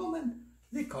get in a moment,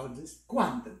 we call this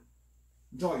quandle.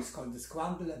 Joyce called this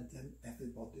quandle, and then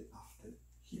everybody after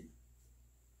him.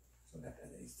 So let's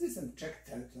erase this and check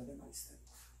third Rademeister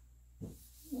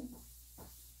move.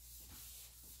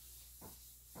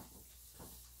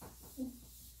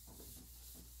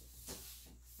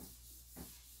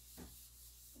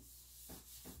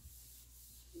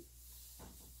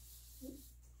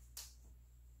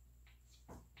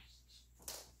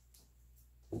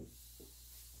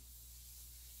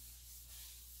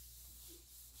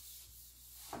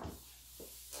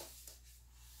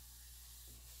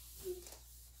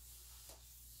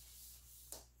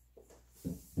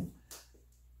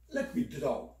 Let me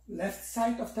draw left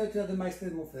side of third Rademeister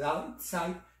move, right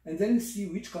side, and then see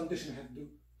which condition have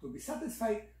to be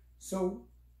satisfied. So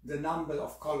the number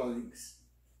of colorings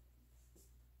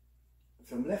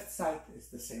from left side is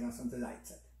the same as on the right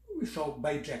side. We show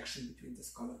bijection between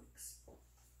these colorings.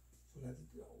 So let's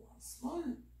draw once more.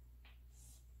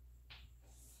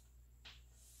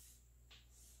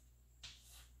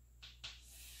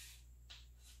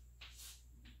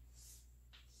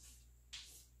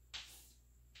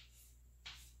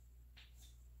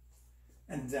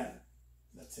 And then,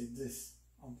 let's say this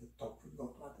on the top will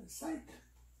go to other side.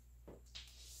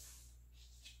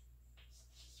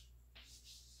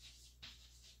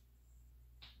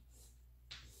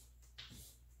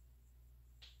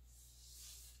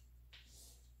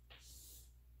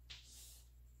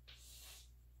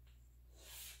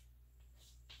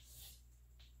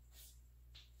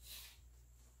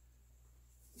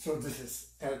 So this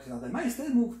is third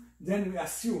Rademeister move. Then we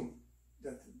assume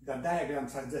that the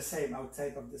diagrams are the same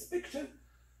outside of this picture.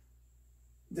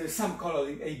 There's some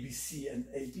coloring ABC and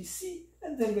ABC,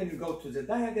 and then when you go to the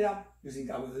diagram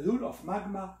using our rule of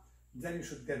magma, then you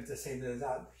should get the same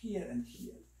result here and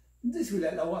here. This will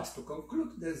allow us to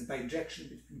conclude there is bijection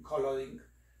between coloring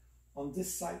on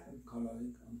this side and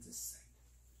coloring on this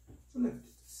side. So let's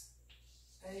do this.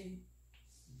 A,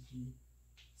 B,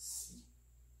 C.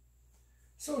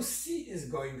 So C is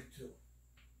going to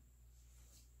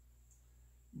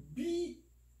B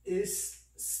is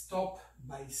stopped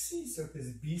by C, so it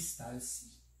is B star C.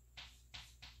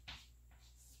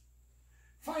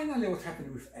 Finally, what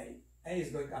happened with A? A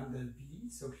is going under B,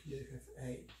 so here you have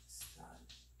A star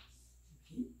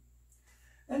B.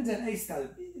 And then A star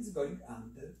B is going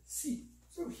under C.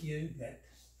 So here you get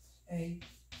A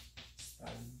star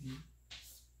B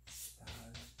star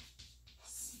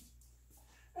C.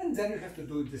 And then you have to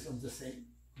do this on the same,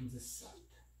 on this side.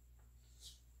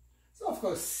 So of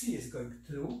course C is going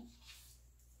through,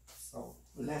 so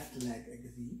left leg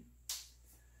agree.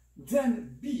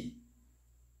 Then B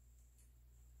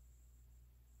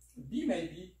may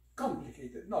be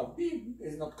complicated. No, B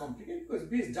is not complicated because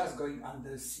B is just going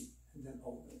under C and then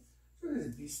over. So this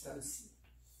is B star C.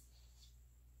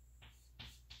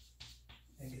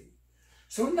 Agree.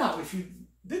 So now if you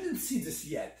didn't see this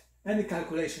yet, any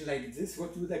calculation like this,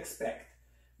 what you would expect?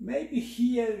 Maybe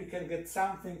here we can get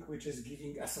something which is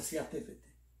giving associativity.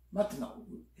 But no,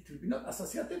 it will be not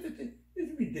associativity, it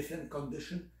will be different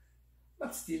condition,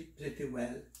 but still pretty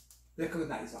well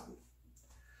recognizable.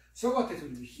 So what it will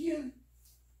be here?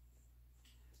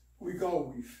 We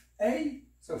go with A,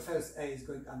 so first A is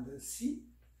going under C,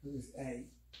 so this is A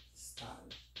star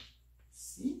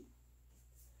C,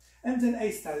 and then A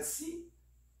star C,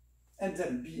 and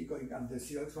then B going under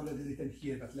 0. It's already written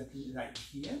here, but let me write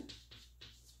here.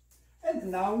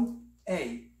 And now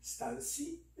A star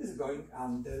C is going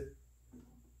under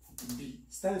B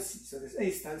star C. So there's A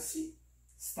star C,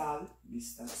 star B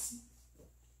star C.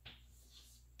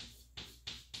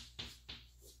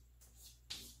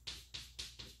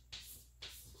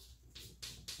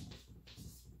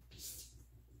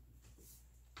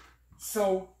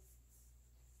 So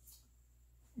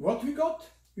what we got?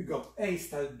 We got A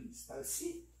star B star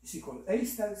C is equal to A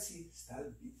star C star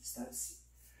B star C.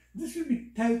 This will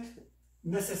be third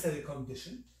necessary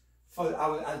condition for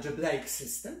our algebraic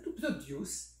system to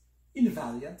produce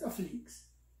invariant of links,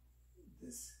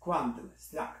 this quandle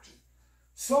structure.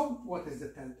 So what is the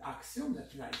third axiom?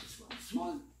 Let's write this once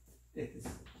more. It is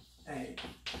A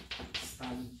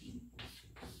star B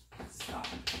star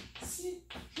C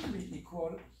should be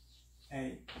equal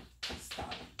A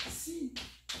star C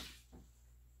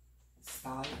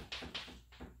star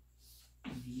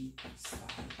B star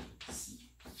C.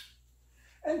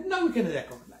 And now we can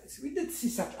recognize, we did see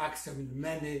such axiom in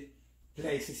many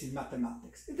places in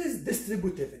mathematics. It is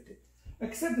distributivity,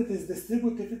 except it is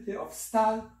distributivity of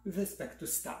star with respect to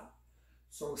star.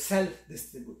 So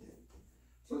self-distributivity.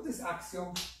 So this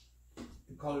axiom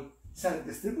we call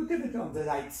self-distributivity on the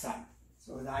right side.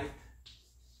 So right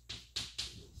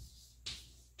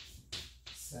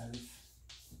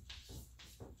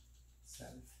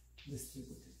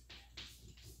self-distributivity.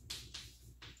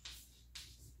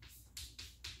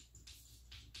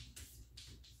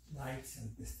 Right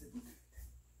self-distributivity.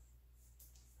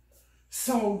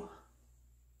 So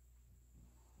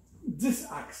this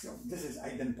axiom, this is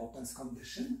idempotence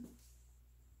condition.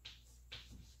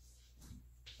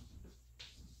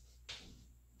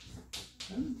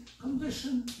 And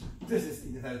condition, this is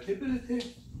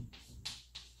invertibility.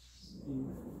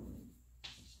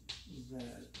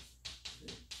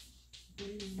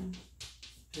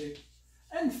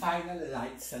 And finally,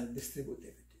 right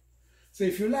self-distributivity. So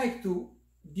if you like to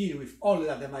deal with all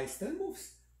Yang-Baxter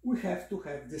moves, we have to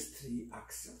have these three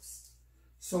axioms.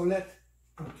 So let's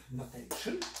put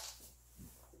notation.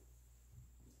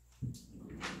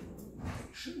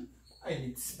 I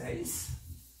need space.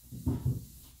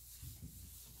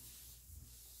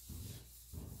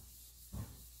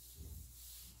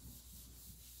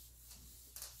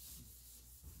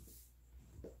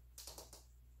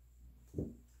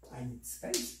 I need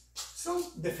space. So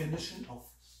definition of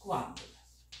quandle.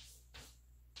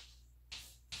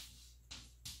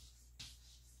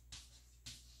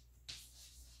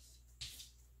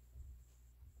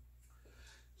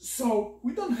 So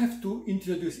we don't have to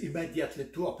introduce immediately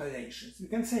two operations. We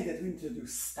can say that we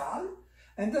introduce star,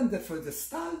 and then for the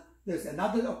star there's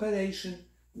another operation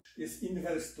which is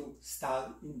inverse to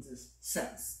star in this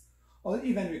sense. Or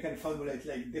even we can formulate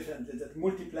like differently, that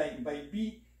multiplying by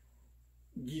B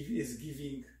is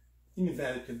giving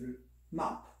invertible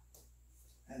map,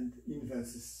 and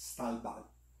inverse is star bar.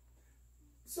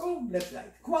 So let's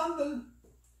write quandle.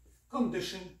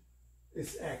 Condition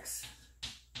is X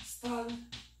star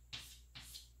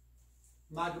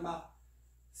magma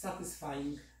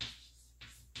satisfying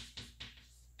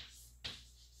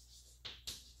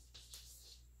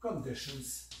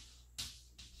conditions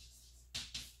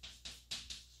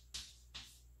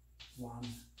 1,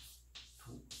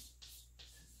 2,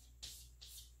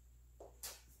 3.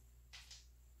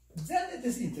 Then it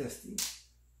is interesting,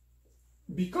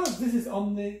 because this is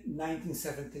only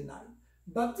 1979,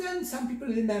 but then some people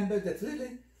remember that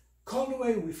really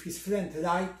Conway with his friend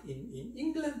Wright in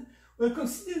England were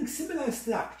considering similar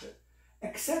structure,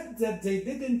 except that they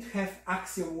didn't have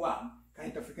axiom 1.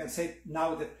 Kind of, you can say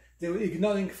now that they were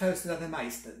ignoring first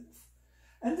Yang-Baxter move.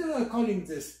 And they were calling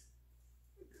this,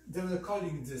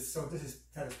 so this is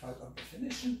first part of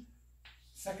definition.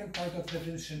 Second part of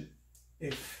definition,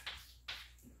 if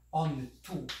only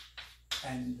 2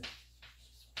 and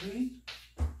 3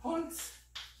 holds.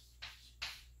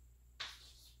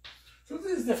 So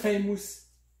this is the famous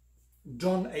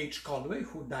John H. Conway,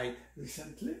 who died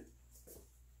recently.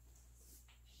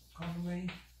 Conway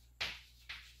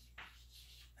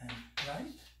and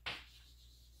Wright.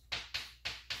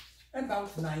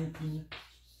 About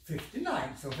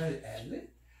 1959, so very early.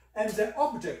 And the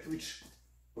object which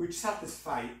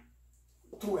satisfy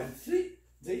 2 and 3,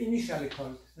 they initially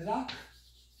called rock,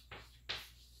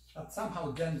 but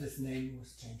somehow then this name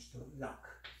was changed to rock.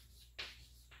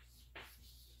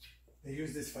 They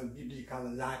use this for biblical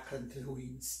rock and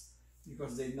ruins,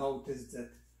 because they noticed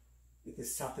that it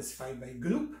is satisfied by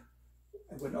group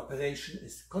when operation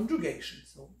is conjugation.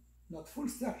 So not full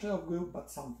structure of group, but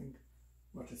something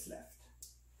what is left.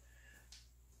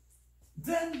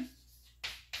 Then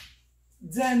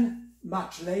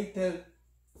much later,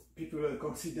 people were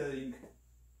considering,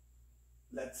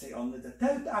 let's say, only the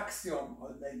third axiom,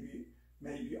 or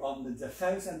maybe only the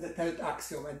first and the third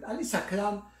axiom. And Alisa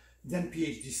Kran, then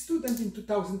PhD student in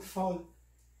 2004,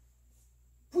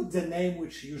 put the name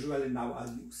which usually now are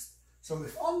used. So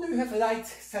if only we have right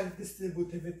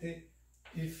self-distributivity,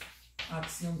 if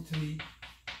axiom 3,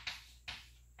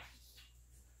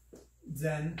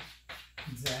 then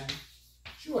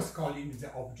she was calling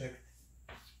the object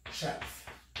shelf.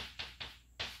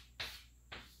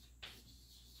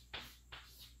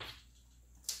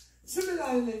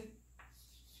 Similarly,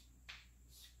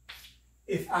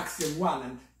 if axiom 1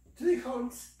 and 3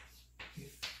 holds,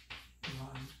 if 1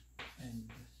 and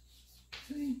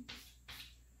 3,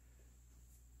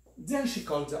 then she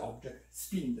calls the object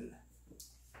spindle.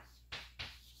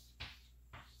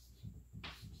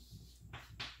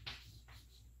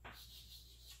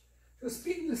 So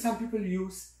spindle some people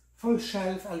use. For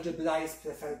shelf, algebraists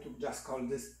prefer to just call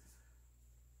this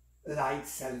right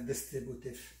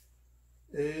self-distributive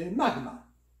magma,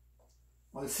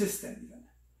 or system even.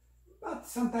 But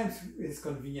sometimes it is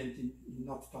convenient in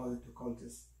knot theory to call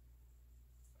this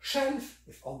shelf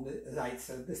if only right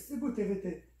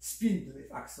self-distributivity, spindle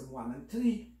if axiom 1 and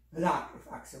 3, rag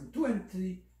if axiom 2 and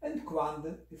 3, and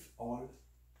quandle if all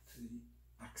 3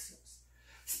 axioms.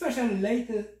 Especially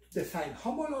later, to define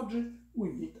homology, we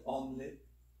need only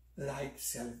right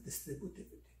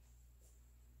self-distributivity.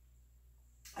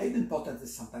 Idempotent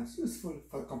is sometimes useful.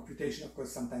 For computation, of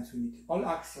course, sometimes we need all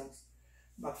axioms,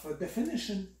 but for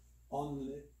definition,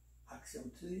 only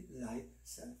axiom 3, right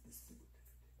self-distributivity.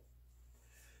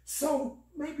 So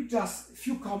maybe just a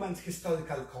few comments,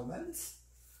 historical comments.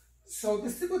 So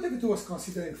distributivity was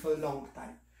considered for a long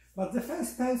time, but the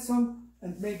first person,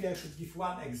 and maybe I should give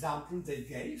one example they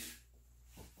gave.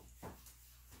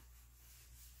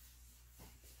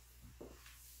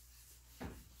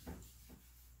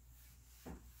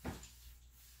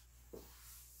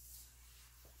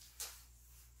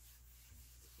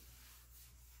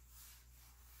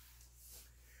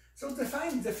 So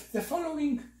define the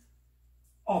following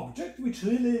object which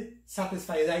really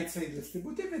satisfy right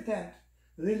self-distributivity, and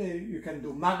really you can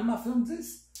do magma from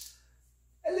this.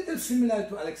 A little similar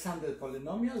to Alexander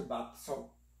polynomial, but so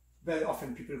very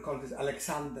often people call this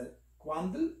Alexander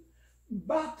quandle,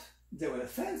 but they were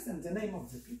friends, and the name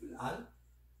of the people are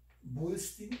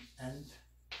Bursztyn and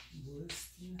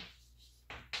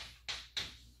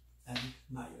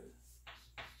Mayer.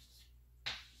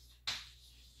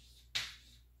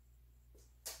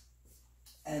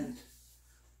 And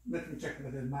let me check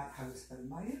whether how to spell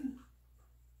Mayer.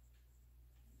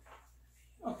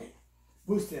 Okay,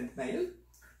 Bursztyn and Mayer.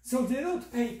 So they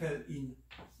wrote paper in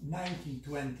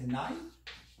 1929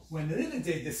 when really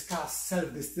they discussed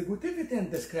self-distributivity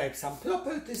and described some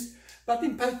properties, but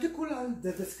in particular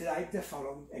they described the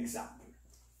following example.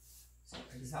 So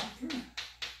example,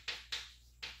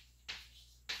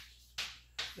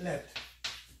 let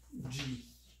G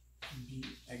be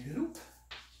a group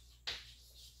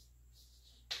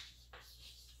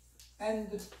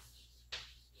and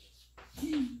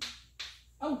T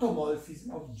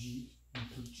automorphism of G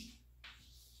into G.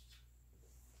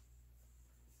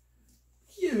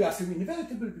 Here we assume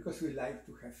invertible because we like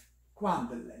to have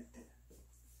quandle later.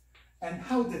 And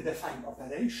how they define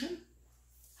operation,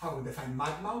 how we define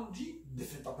magma on G,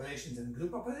 different operations and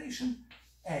group operation,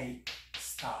 A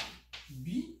star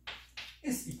B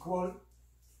is equal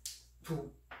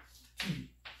to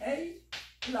TA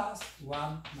plus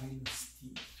 1 minus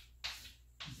T.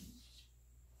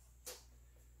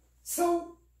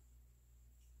 So,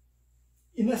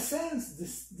 in a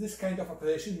sense, this kind of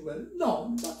operation were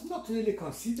known, but not really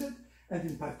considered, and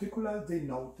in particular, they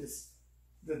noticed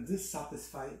that this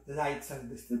satisfies right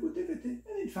self-distributivity,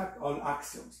 and in fact, all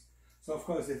axioms. So, of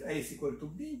course, if A is equal to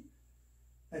B,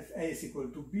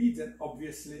 then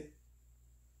obviously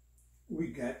we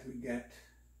get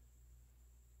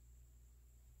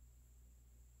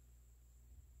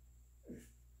if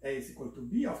A is equal to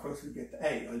B, of course, we get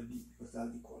A or B because they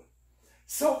are equal.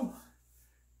 So,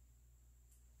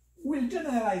 we'll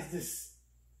generalize this.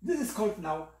 This is called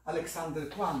now Alexander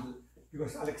quandle,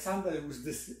 because Alexander used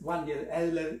this 1 year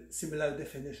earlier similar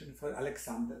definition for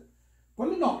Alexander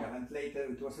polynomial, and later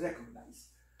it was recognized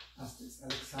as this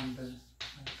Alexander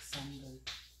quandle.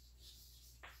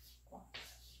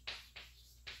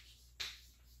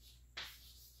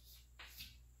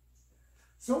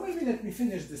 So maybe let me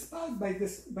finish this part by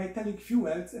telling a few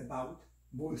words about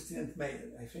Bursztyn and Mayer.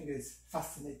 I think it's a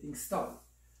fascinating story.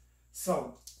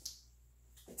 So,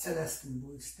 Celestyn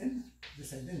Bursztyn,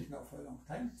 this I didn't know for a long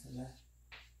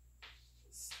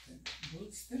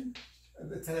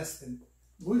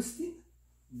Woolstein,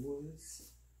 Woolstein,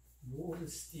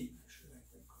 I should write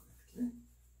them correctly,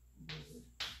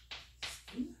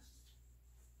 Woolstein,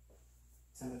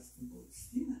 Celestin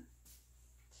Woolstein.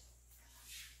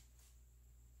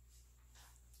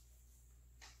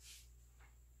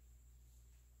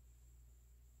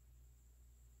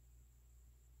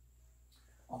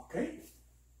 Okay,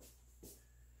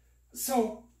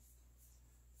 so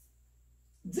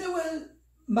they were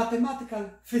mathematical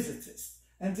physicists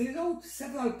and they wrote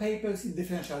several papers in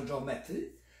differential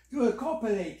geometry. They were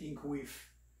cooperating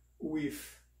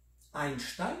with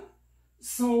Einstein.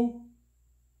 So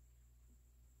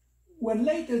when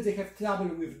later they have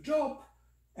trouble with job,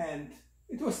 and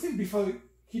it was still before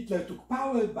Hitler took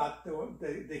power, but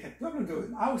they had problems. They were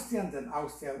in Austria, and then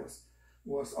Austria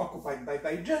was occupied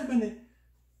by Germany.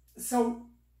 So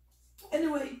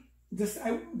anyway,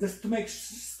 just to make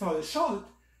story short,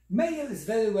 Mayer is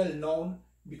very well known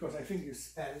because I think you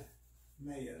spell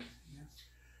Mayer. Yeah?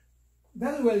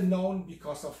 Very well known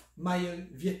because of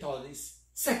Mayer-Vietoris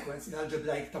sequence in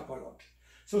algebraic topology.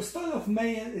 So story of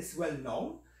Mayer is well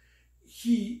known.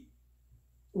 He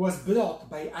was brought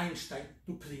by Einstein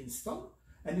to Princeton,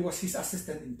 and he was his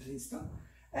assistant in Princeton,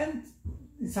 and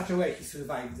in such a way he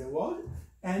survived the war,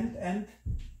 and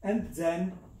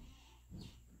then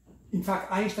in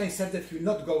fact, Einstein said that he will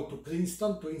not go to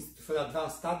Princeton, to Institute for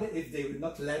Advanced Study, if they will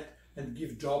not let and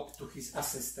give job to his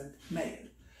assistant, Mayer.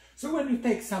 So when you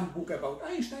take some book about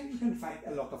Einstein, you can find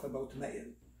a lot about Mayer.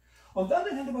 On the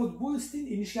other hand, about Woolstein,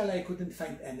 initially I couldn't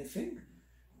find anything,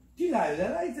 till I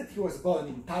realized that he was born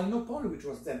in Tarnopol, which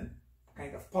was then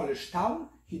kind of Polish town.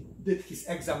 He did his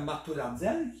exam matura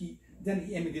there, then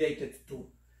he emigrated to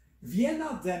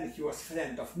Vienna, then he was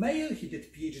friend of Mayer, he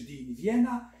did PhD in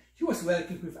Vienna. He was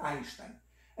working with Einstein,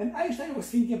 and Einstein was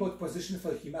thinking about position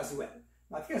for him as well.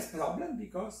 But he has a problem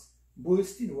because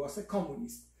Woolstein was a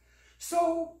communist.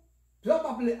 So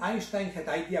probably Einstein had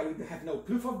idea, we have no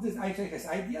proof of this, Einstein has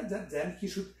idea that then he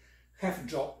should have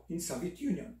job in Soviet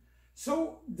Union.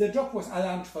 So the job was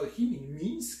arranged for him in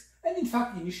Minsk, and in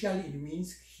fact initially in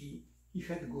Minsk he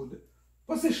had good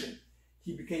position.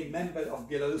 He became member of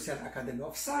Belarusian Academy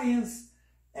of Science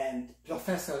and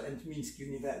professor at Minsk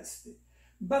University.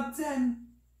 But then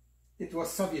it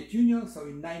was Soviet Union, so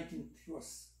he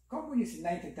was communist in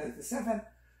 1937,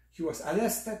 he was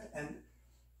arrested, and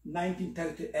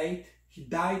 1938 he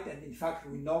died, and in fact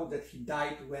we know that he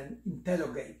died when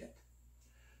interrogated.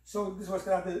 So this was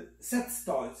rather sad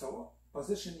story, so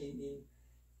position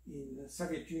in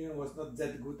Soviet Union was not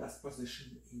that good as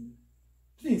position in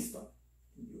Princeton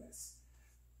in US.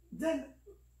 Then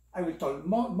I will talk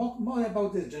more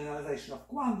about this generalization of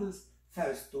quandles,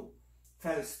 first to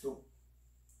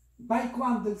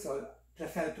biquandles, or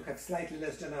prefer to have slightly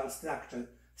less general structure,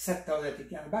 set theoretic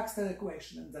Yang-Baxter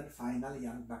equation, and then final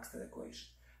Yang-Baxter equation.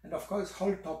 And of course,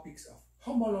 whole topics of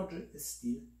homology is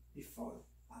still before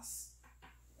us.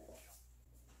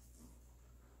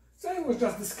 So I was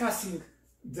just discussing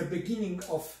the beginning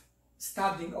of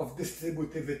studying of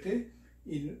distributivity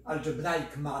in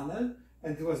algebraic manner,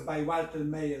 and it was by Walter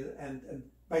Mayer and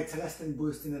by Celestin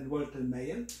Woolstein and Walter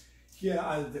Mayer. Here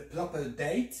are the proper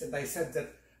dates, and I said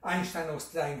that Einstein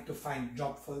was trying to find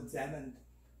job for them, and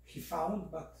he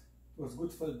found, but it was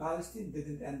good for Woolstein,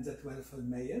 didn't end that well for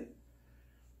Mayer.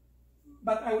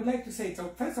 But I would like to say, so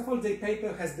first of all, the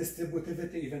paper has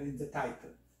distributivity even in the title.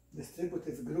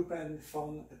 Distributive Gruppen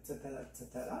von, etc.,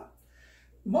 etc.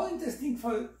 More interesting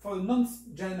for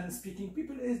non-German speaking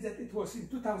people is that it was in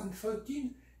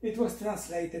 2014, it was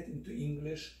translated into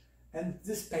English, and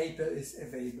this paper is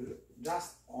available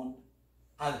just on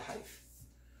Archive.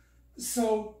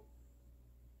 So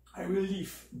I will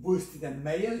leave Woolstein and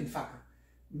Mayer. In fact,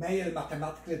 Mayer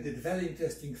mathematically did very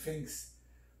interesting things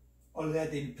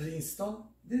already in Princeton.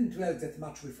 Didn't work that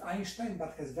much with Einstein,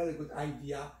 but has very good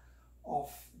idea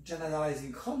of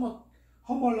generalizing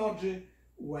homology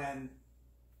when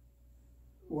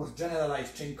it was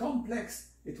generalized chain complex.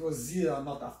 It was zero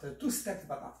not after 2 steps,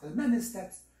 but after many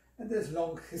steps. And there's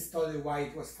long history why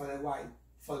it was for a while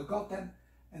forgotten,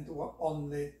 and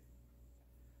only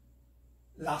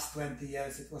last 20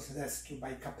 years it was rescued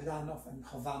by Kapranov and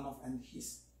Chovanov and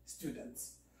his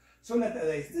students. So let's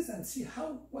erase this and see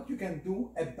what you can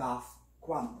do above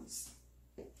quandles.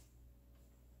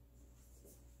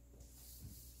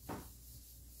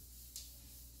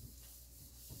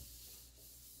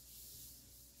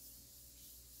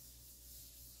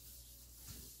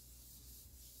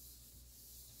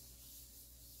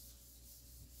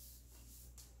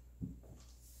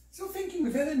 So thinking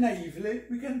very naively,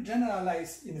 we can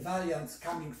generalize invariants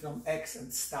coming from X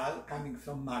and star, coming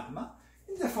from magma,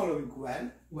 in the following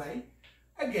way.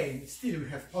 Again, still we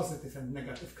have positive and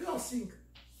negative crossing.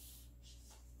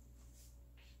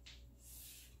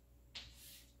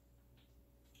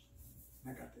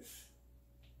 Negative.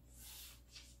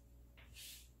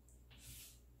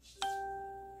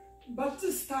 But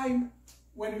this time,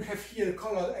 when we have here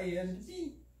color A and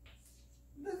B,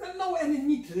 there's no any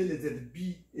need really that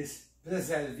B is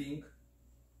preserving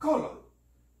color.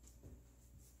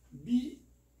 B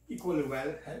equally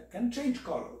well can change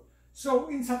color. So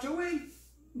in such a way,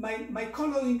 my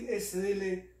coloring is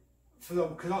really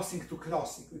from crossing to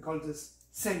crossing. We call this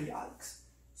semi-arcs.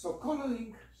 So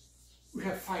coloring, we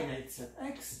have finite set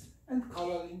X, and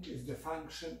coloring is the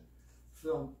function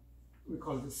from, we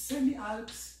call this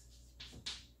semi-arcs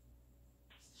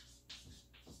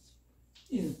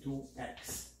into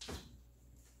X,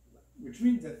 which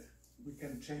means that we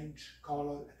can change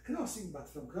color at crossing, but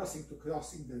from crossing to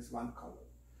crossing there is one color.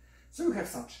 So we have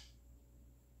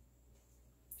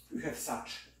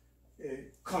such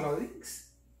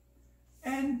colorings,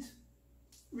 and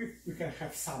we can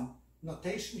have some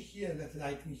notation here. Let's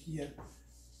write me here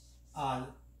R1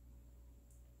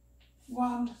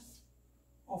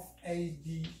 of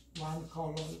AB, one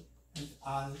color, and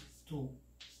R2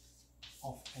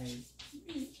 of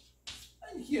AB.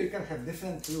 And here you can have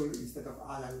different rule. Instead of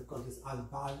R, I will call this R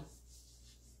bar.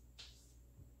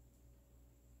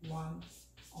 1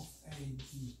 of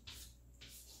AB,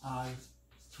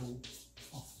 R2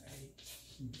 of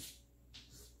AB.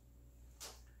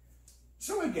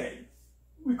 So again,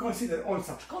 we consider all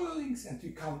such colorings and we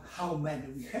count how many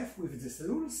we have with these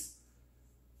rules.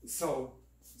 So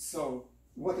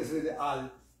what is really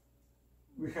R?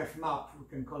 We have map, we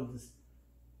can call this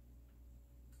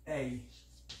A,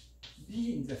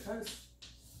 B in the first.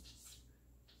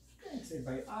 Okay, say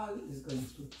by R is going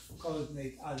to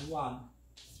coordinate R1,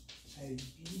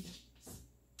 AB,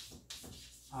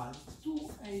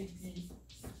 R2, AB,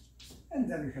 and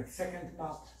then we have second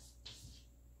map.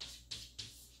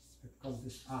 Let's call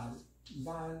this R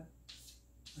bar,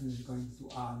 and it's going to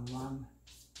R1,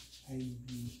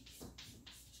 AB,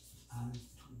 R2, AB.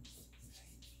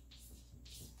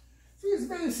 So it's a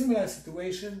very similar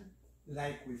situation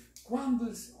like with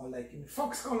quandles or like in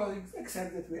fox colorings,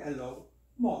 except that we allow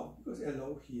more, because we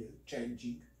allow here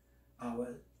changing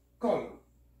our color,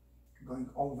 going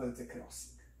over the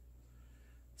crossing.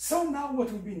 So now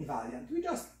what will be invariant? We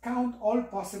just count all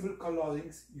possible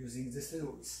colorings using these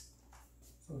rules.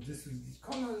 So this will be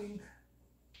coloring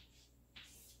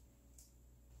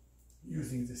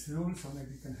using this rule. So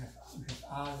maybe you can have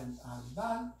R and R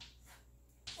bar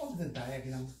of the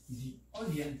diagram D,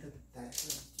 oriented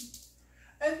diagram D.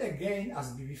 And again,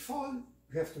 as before,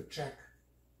 we have to check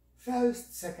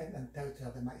first, second, and third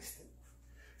Rademeister move.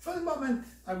 For the moment,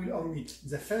 I will omit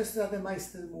the first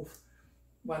Rademeister move.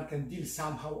 One can deal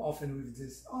somehow often with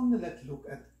this. Only let's look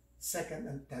at second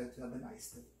and third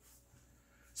Rademeister move.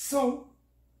 So,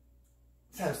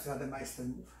 first Rademeister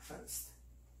move first.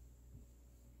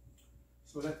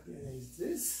 So let me erase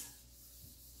this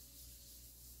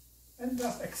and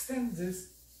just extend this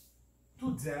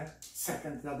to the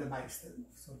second Rademeister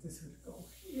move. So this will go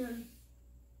here.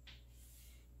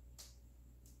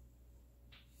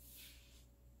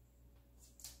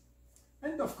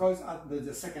 And of course,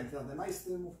 the second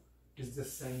Rademeister move is the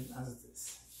same as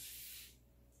this.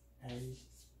 A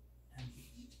and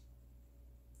B.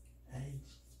 A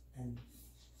and B.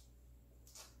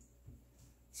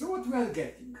 So what we are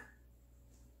getting?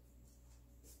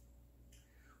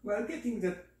 We are getting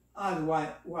that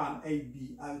R1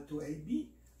 AB, R2 AB,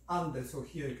 under, so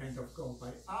here you kind of go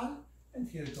by R, and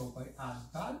here you go by R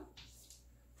bar.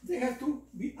 They have to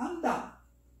be undone.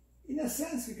 In a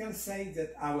sense, we can say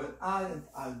that our R and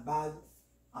R bar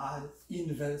are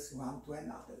inverse one to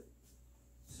another.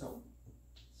 So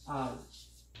R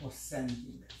was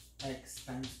sending X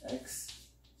times X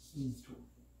into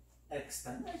X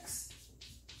times X,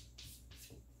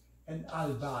 and R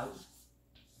bar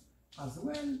as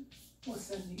well was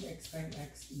sending X times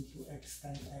X into X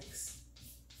times X.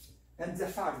 And the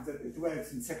fact that it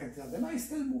works in second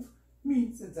Rademeister move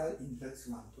means that they are inverse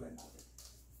one to another.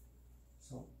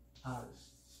 So R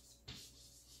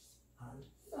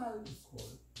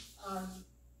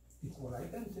equal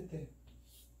identity.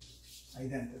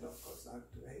 Identity, of course, R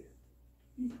to A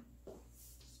B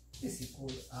is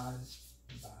equal R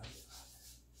bar R.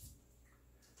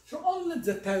 So only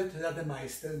the third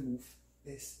Rademeister move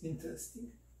is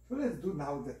interesting. So let's do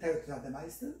now the third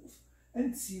Rademeister move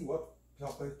and see what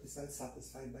properties are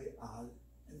satisfied by R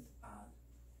and R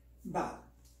bar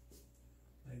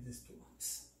by these two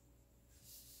ones.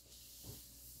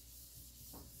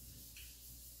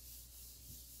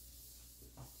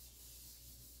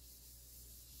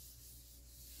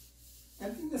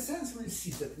 And in a sense, we'll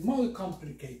see that more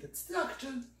complicated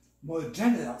structure, more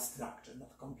general structure,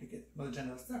 not complicated, more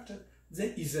general structure,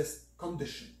 the easiest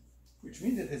condition, which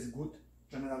means it has good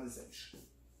generalization.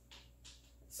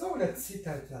 So let's see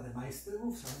the Meister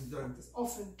move. So I'm doing this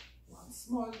often, one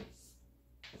small.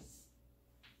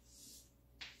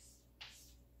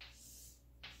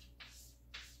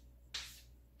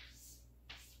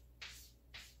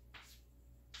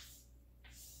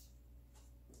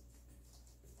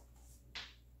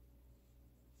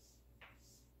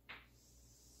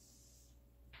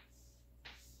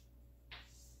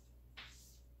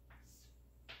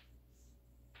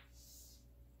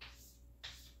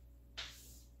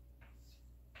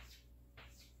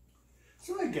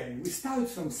 So again, we start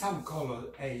from some color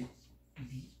A, B,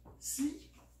 C,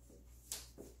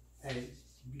 A,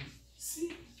 B,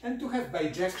 C, and to have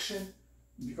bijection,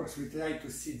 because we try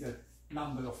to see the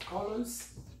number of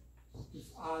colors, if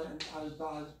R and R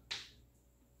bar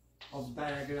of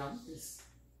diagram is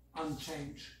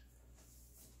unchanged.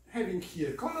 Having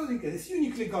here coloring is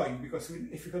uniquely going, because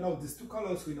if we know these two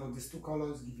colors, we know these two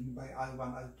colors given by R1,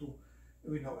 R2,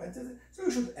 we know, etc. So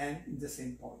we should end in the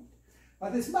same point.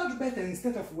 But it's much better,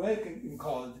 instead of working in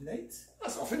coordinates,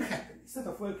 as often happens, instead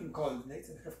of working in coordinates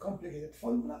and have complicated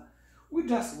formula, we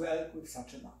just work with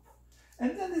such a map.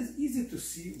 And then it's easy to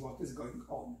see what is going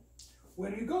on.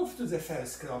 When we go to the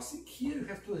first crossing, here you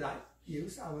have to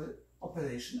use our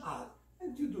operation R,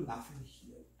 and you do nothing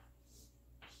here.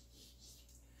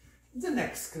 The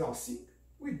next crossing,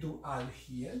 we do R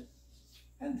here,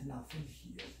 and nothing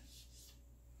here.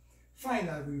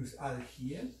 Finally, we use R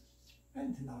here,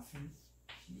 and nothing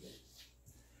here.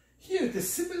 Here it is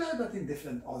similar, but in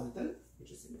different order,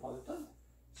 which is important.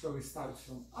 So we start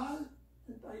from R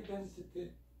and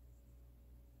identity,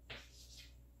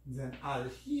 then R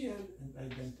here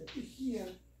and identity here,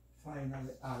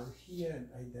 finally R here and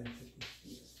identity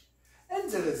here. And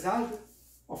the result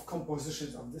of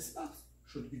compositions of this map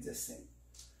should be the same.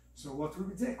 So what will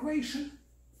be the equation?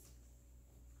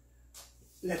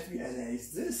 Let me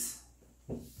erase this.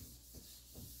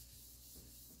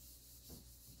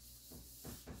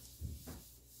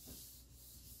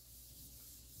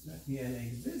 Let me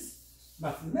erase this.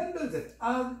 But remember that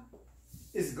R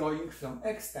is going from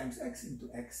x times x into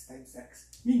x times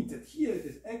x. Meaning that here it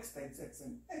is x times x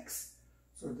and x.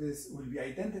 So this will be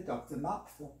identity of the map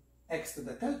from x to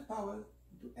the third power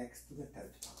into x to the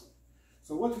third power.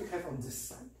 So what we have on this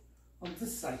side? On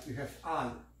this side we have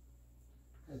R,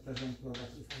 Cartesian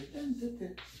product with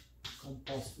identity,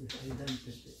 composed with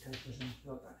identity, Cartesian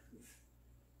product with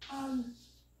R,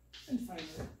 and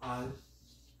finally R,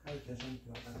 Cartesian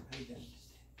product identity.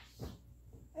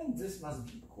 And this must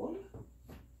be equal,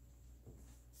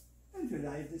 and we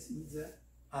write this in the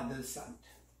other side.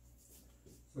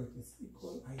 So it is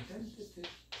equal identity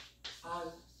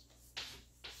R,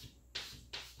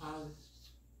 R,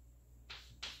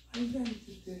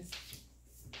 identity,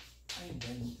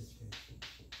 identity,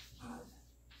 R.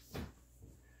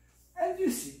 And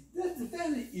you see, that's a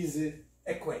very easy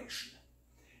equation.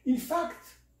 In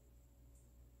fact,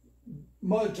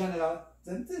 more general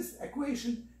than this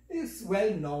equation is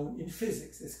well known in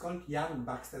physics. It's called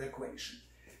Yang-Baxter equation.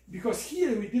 Because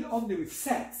here we deal only with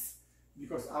sets,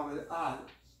 because our R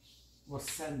was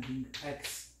sending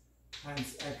x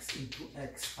times x into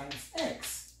x times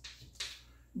x.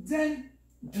 Then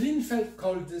Drinfeld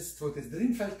called this, so it is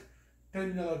Drinfeld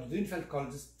terminology, Drinfeld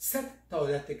called this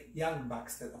set-theoretic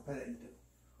Yang-Baxter operator,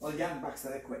 or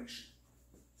Yang-Baxter equation.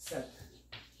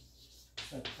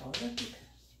 Set-theoretic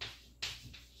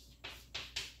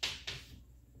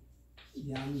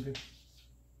Yang-Baxter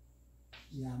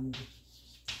equation.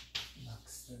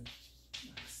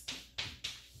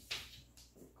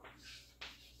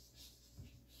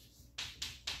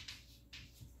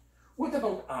 What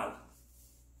about R?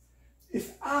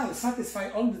 If R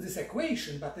satisfies only this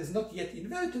equation but is not yet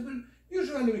invertible,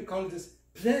 usually we call this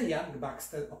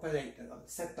pre-Yang-Baxter operator, or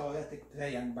set-theoretic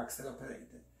pre-Yang-Baxter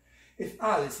operator. If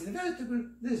R is invertible,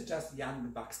 this is just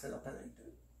Yang-Baxter operator.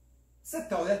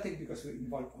 Set-theoretic because we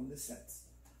involve only sets.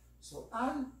 So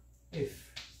R,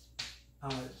 if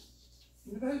R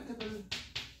invertible,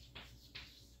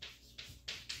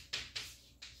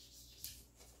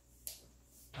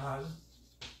 R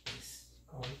is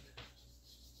called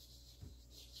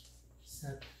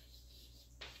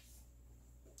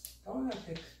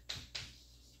set-theoretic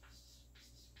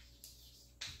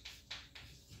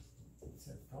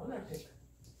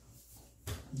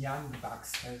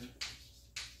Yang-Baxter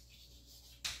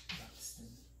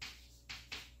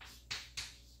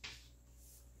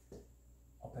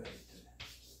operator.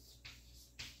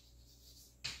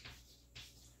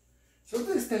 So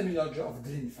this is terminology of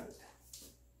Drinfeld.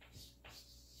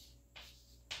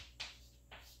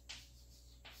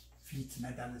 beat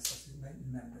medalist, as you may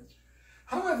remember.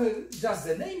 However, just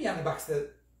the name Yang-Baxter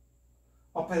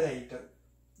operator,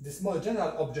 this more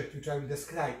general object which I will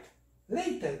describe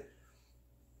later,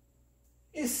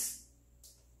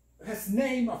 has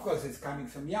name, of course it's coming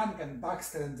from Yang and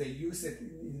Baxter, and they use it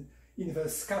in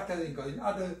inverse scattering or in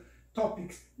other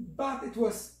topics, but it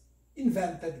was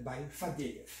invented by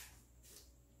Faddeev.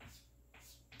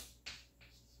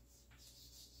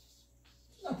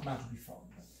 Not much before,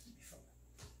 but before.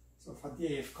 So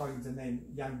Faddeev coined the name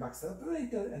Yang-Baxter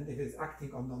operator, and if it's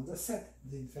acting on the set,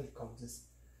 Drinfeld called this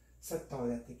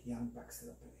set-theoretic Yang-Baxter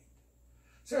operator.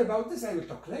 So about this I will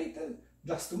talk later,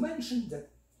 just to mention that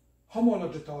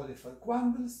homology theory for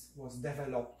quandles was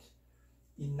developed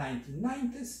in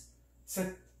 1990s.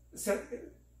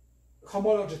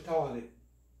 Homology theory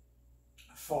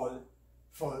for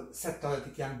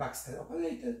set-theoretic Yang-Baxter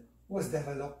operator was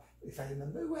developed, if I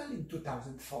remember well, in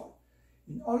 2004.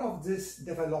 In all of this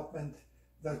development,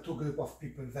 there are two groups of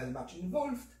people very much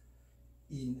involved.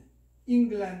 In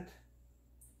England,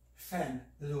 Fenn,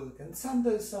 Rourke and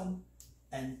Sanderson,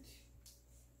 and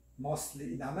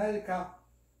mostly in America,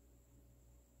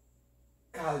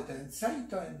 Carter and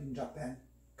Saito, and in Japan,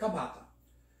 Kamata.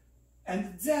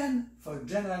 And then, for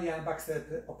general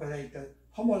Yang-Baxter operator,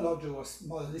 homology was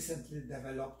more recently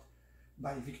developed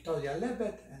by Victoria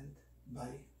Lebet and by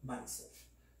myself.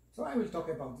 So I will talk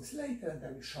about this later, and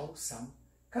I will show some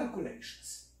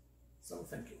calculations. So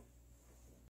thank you.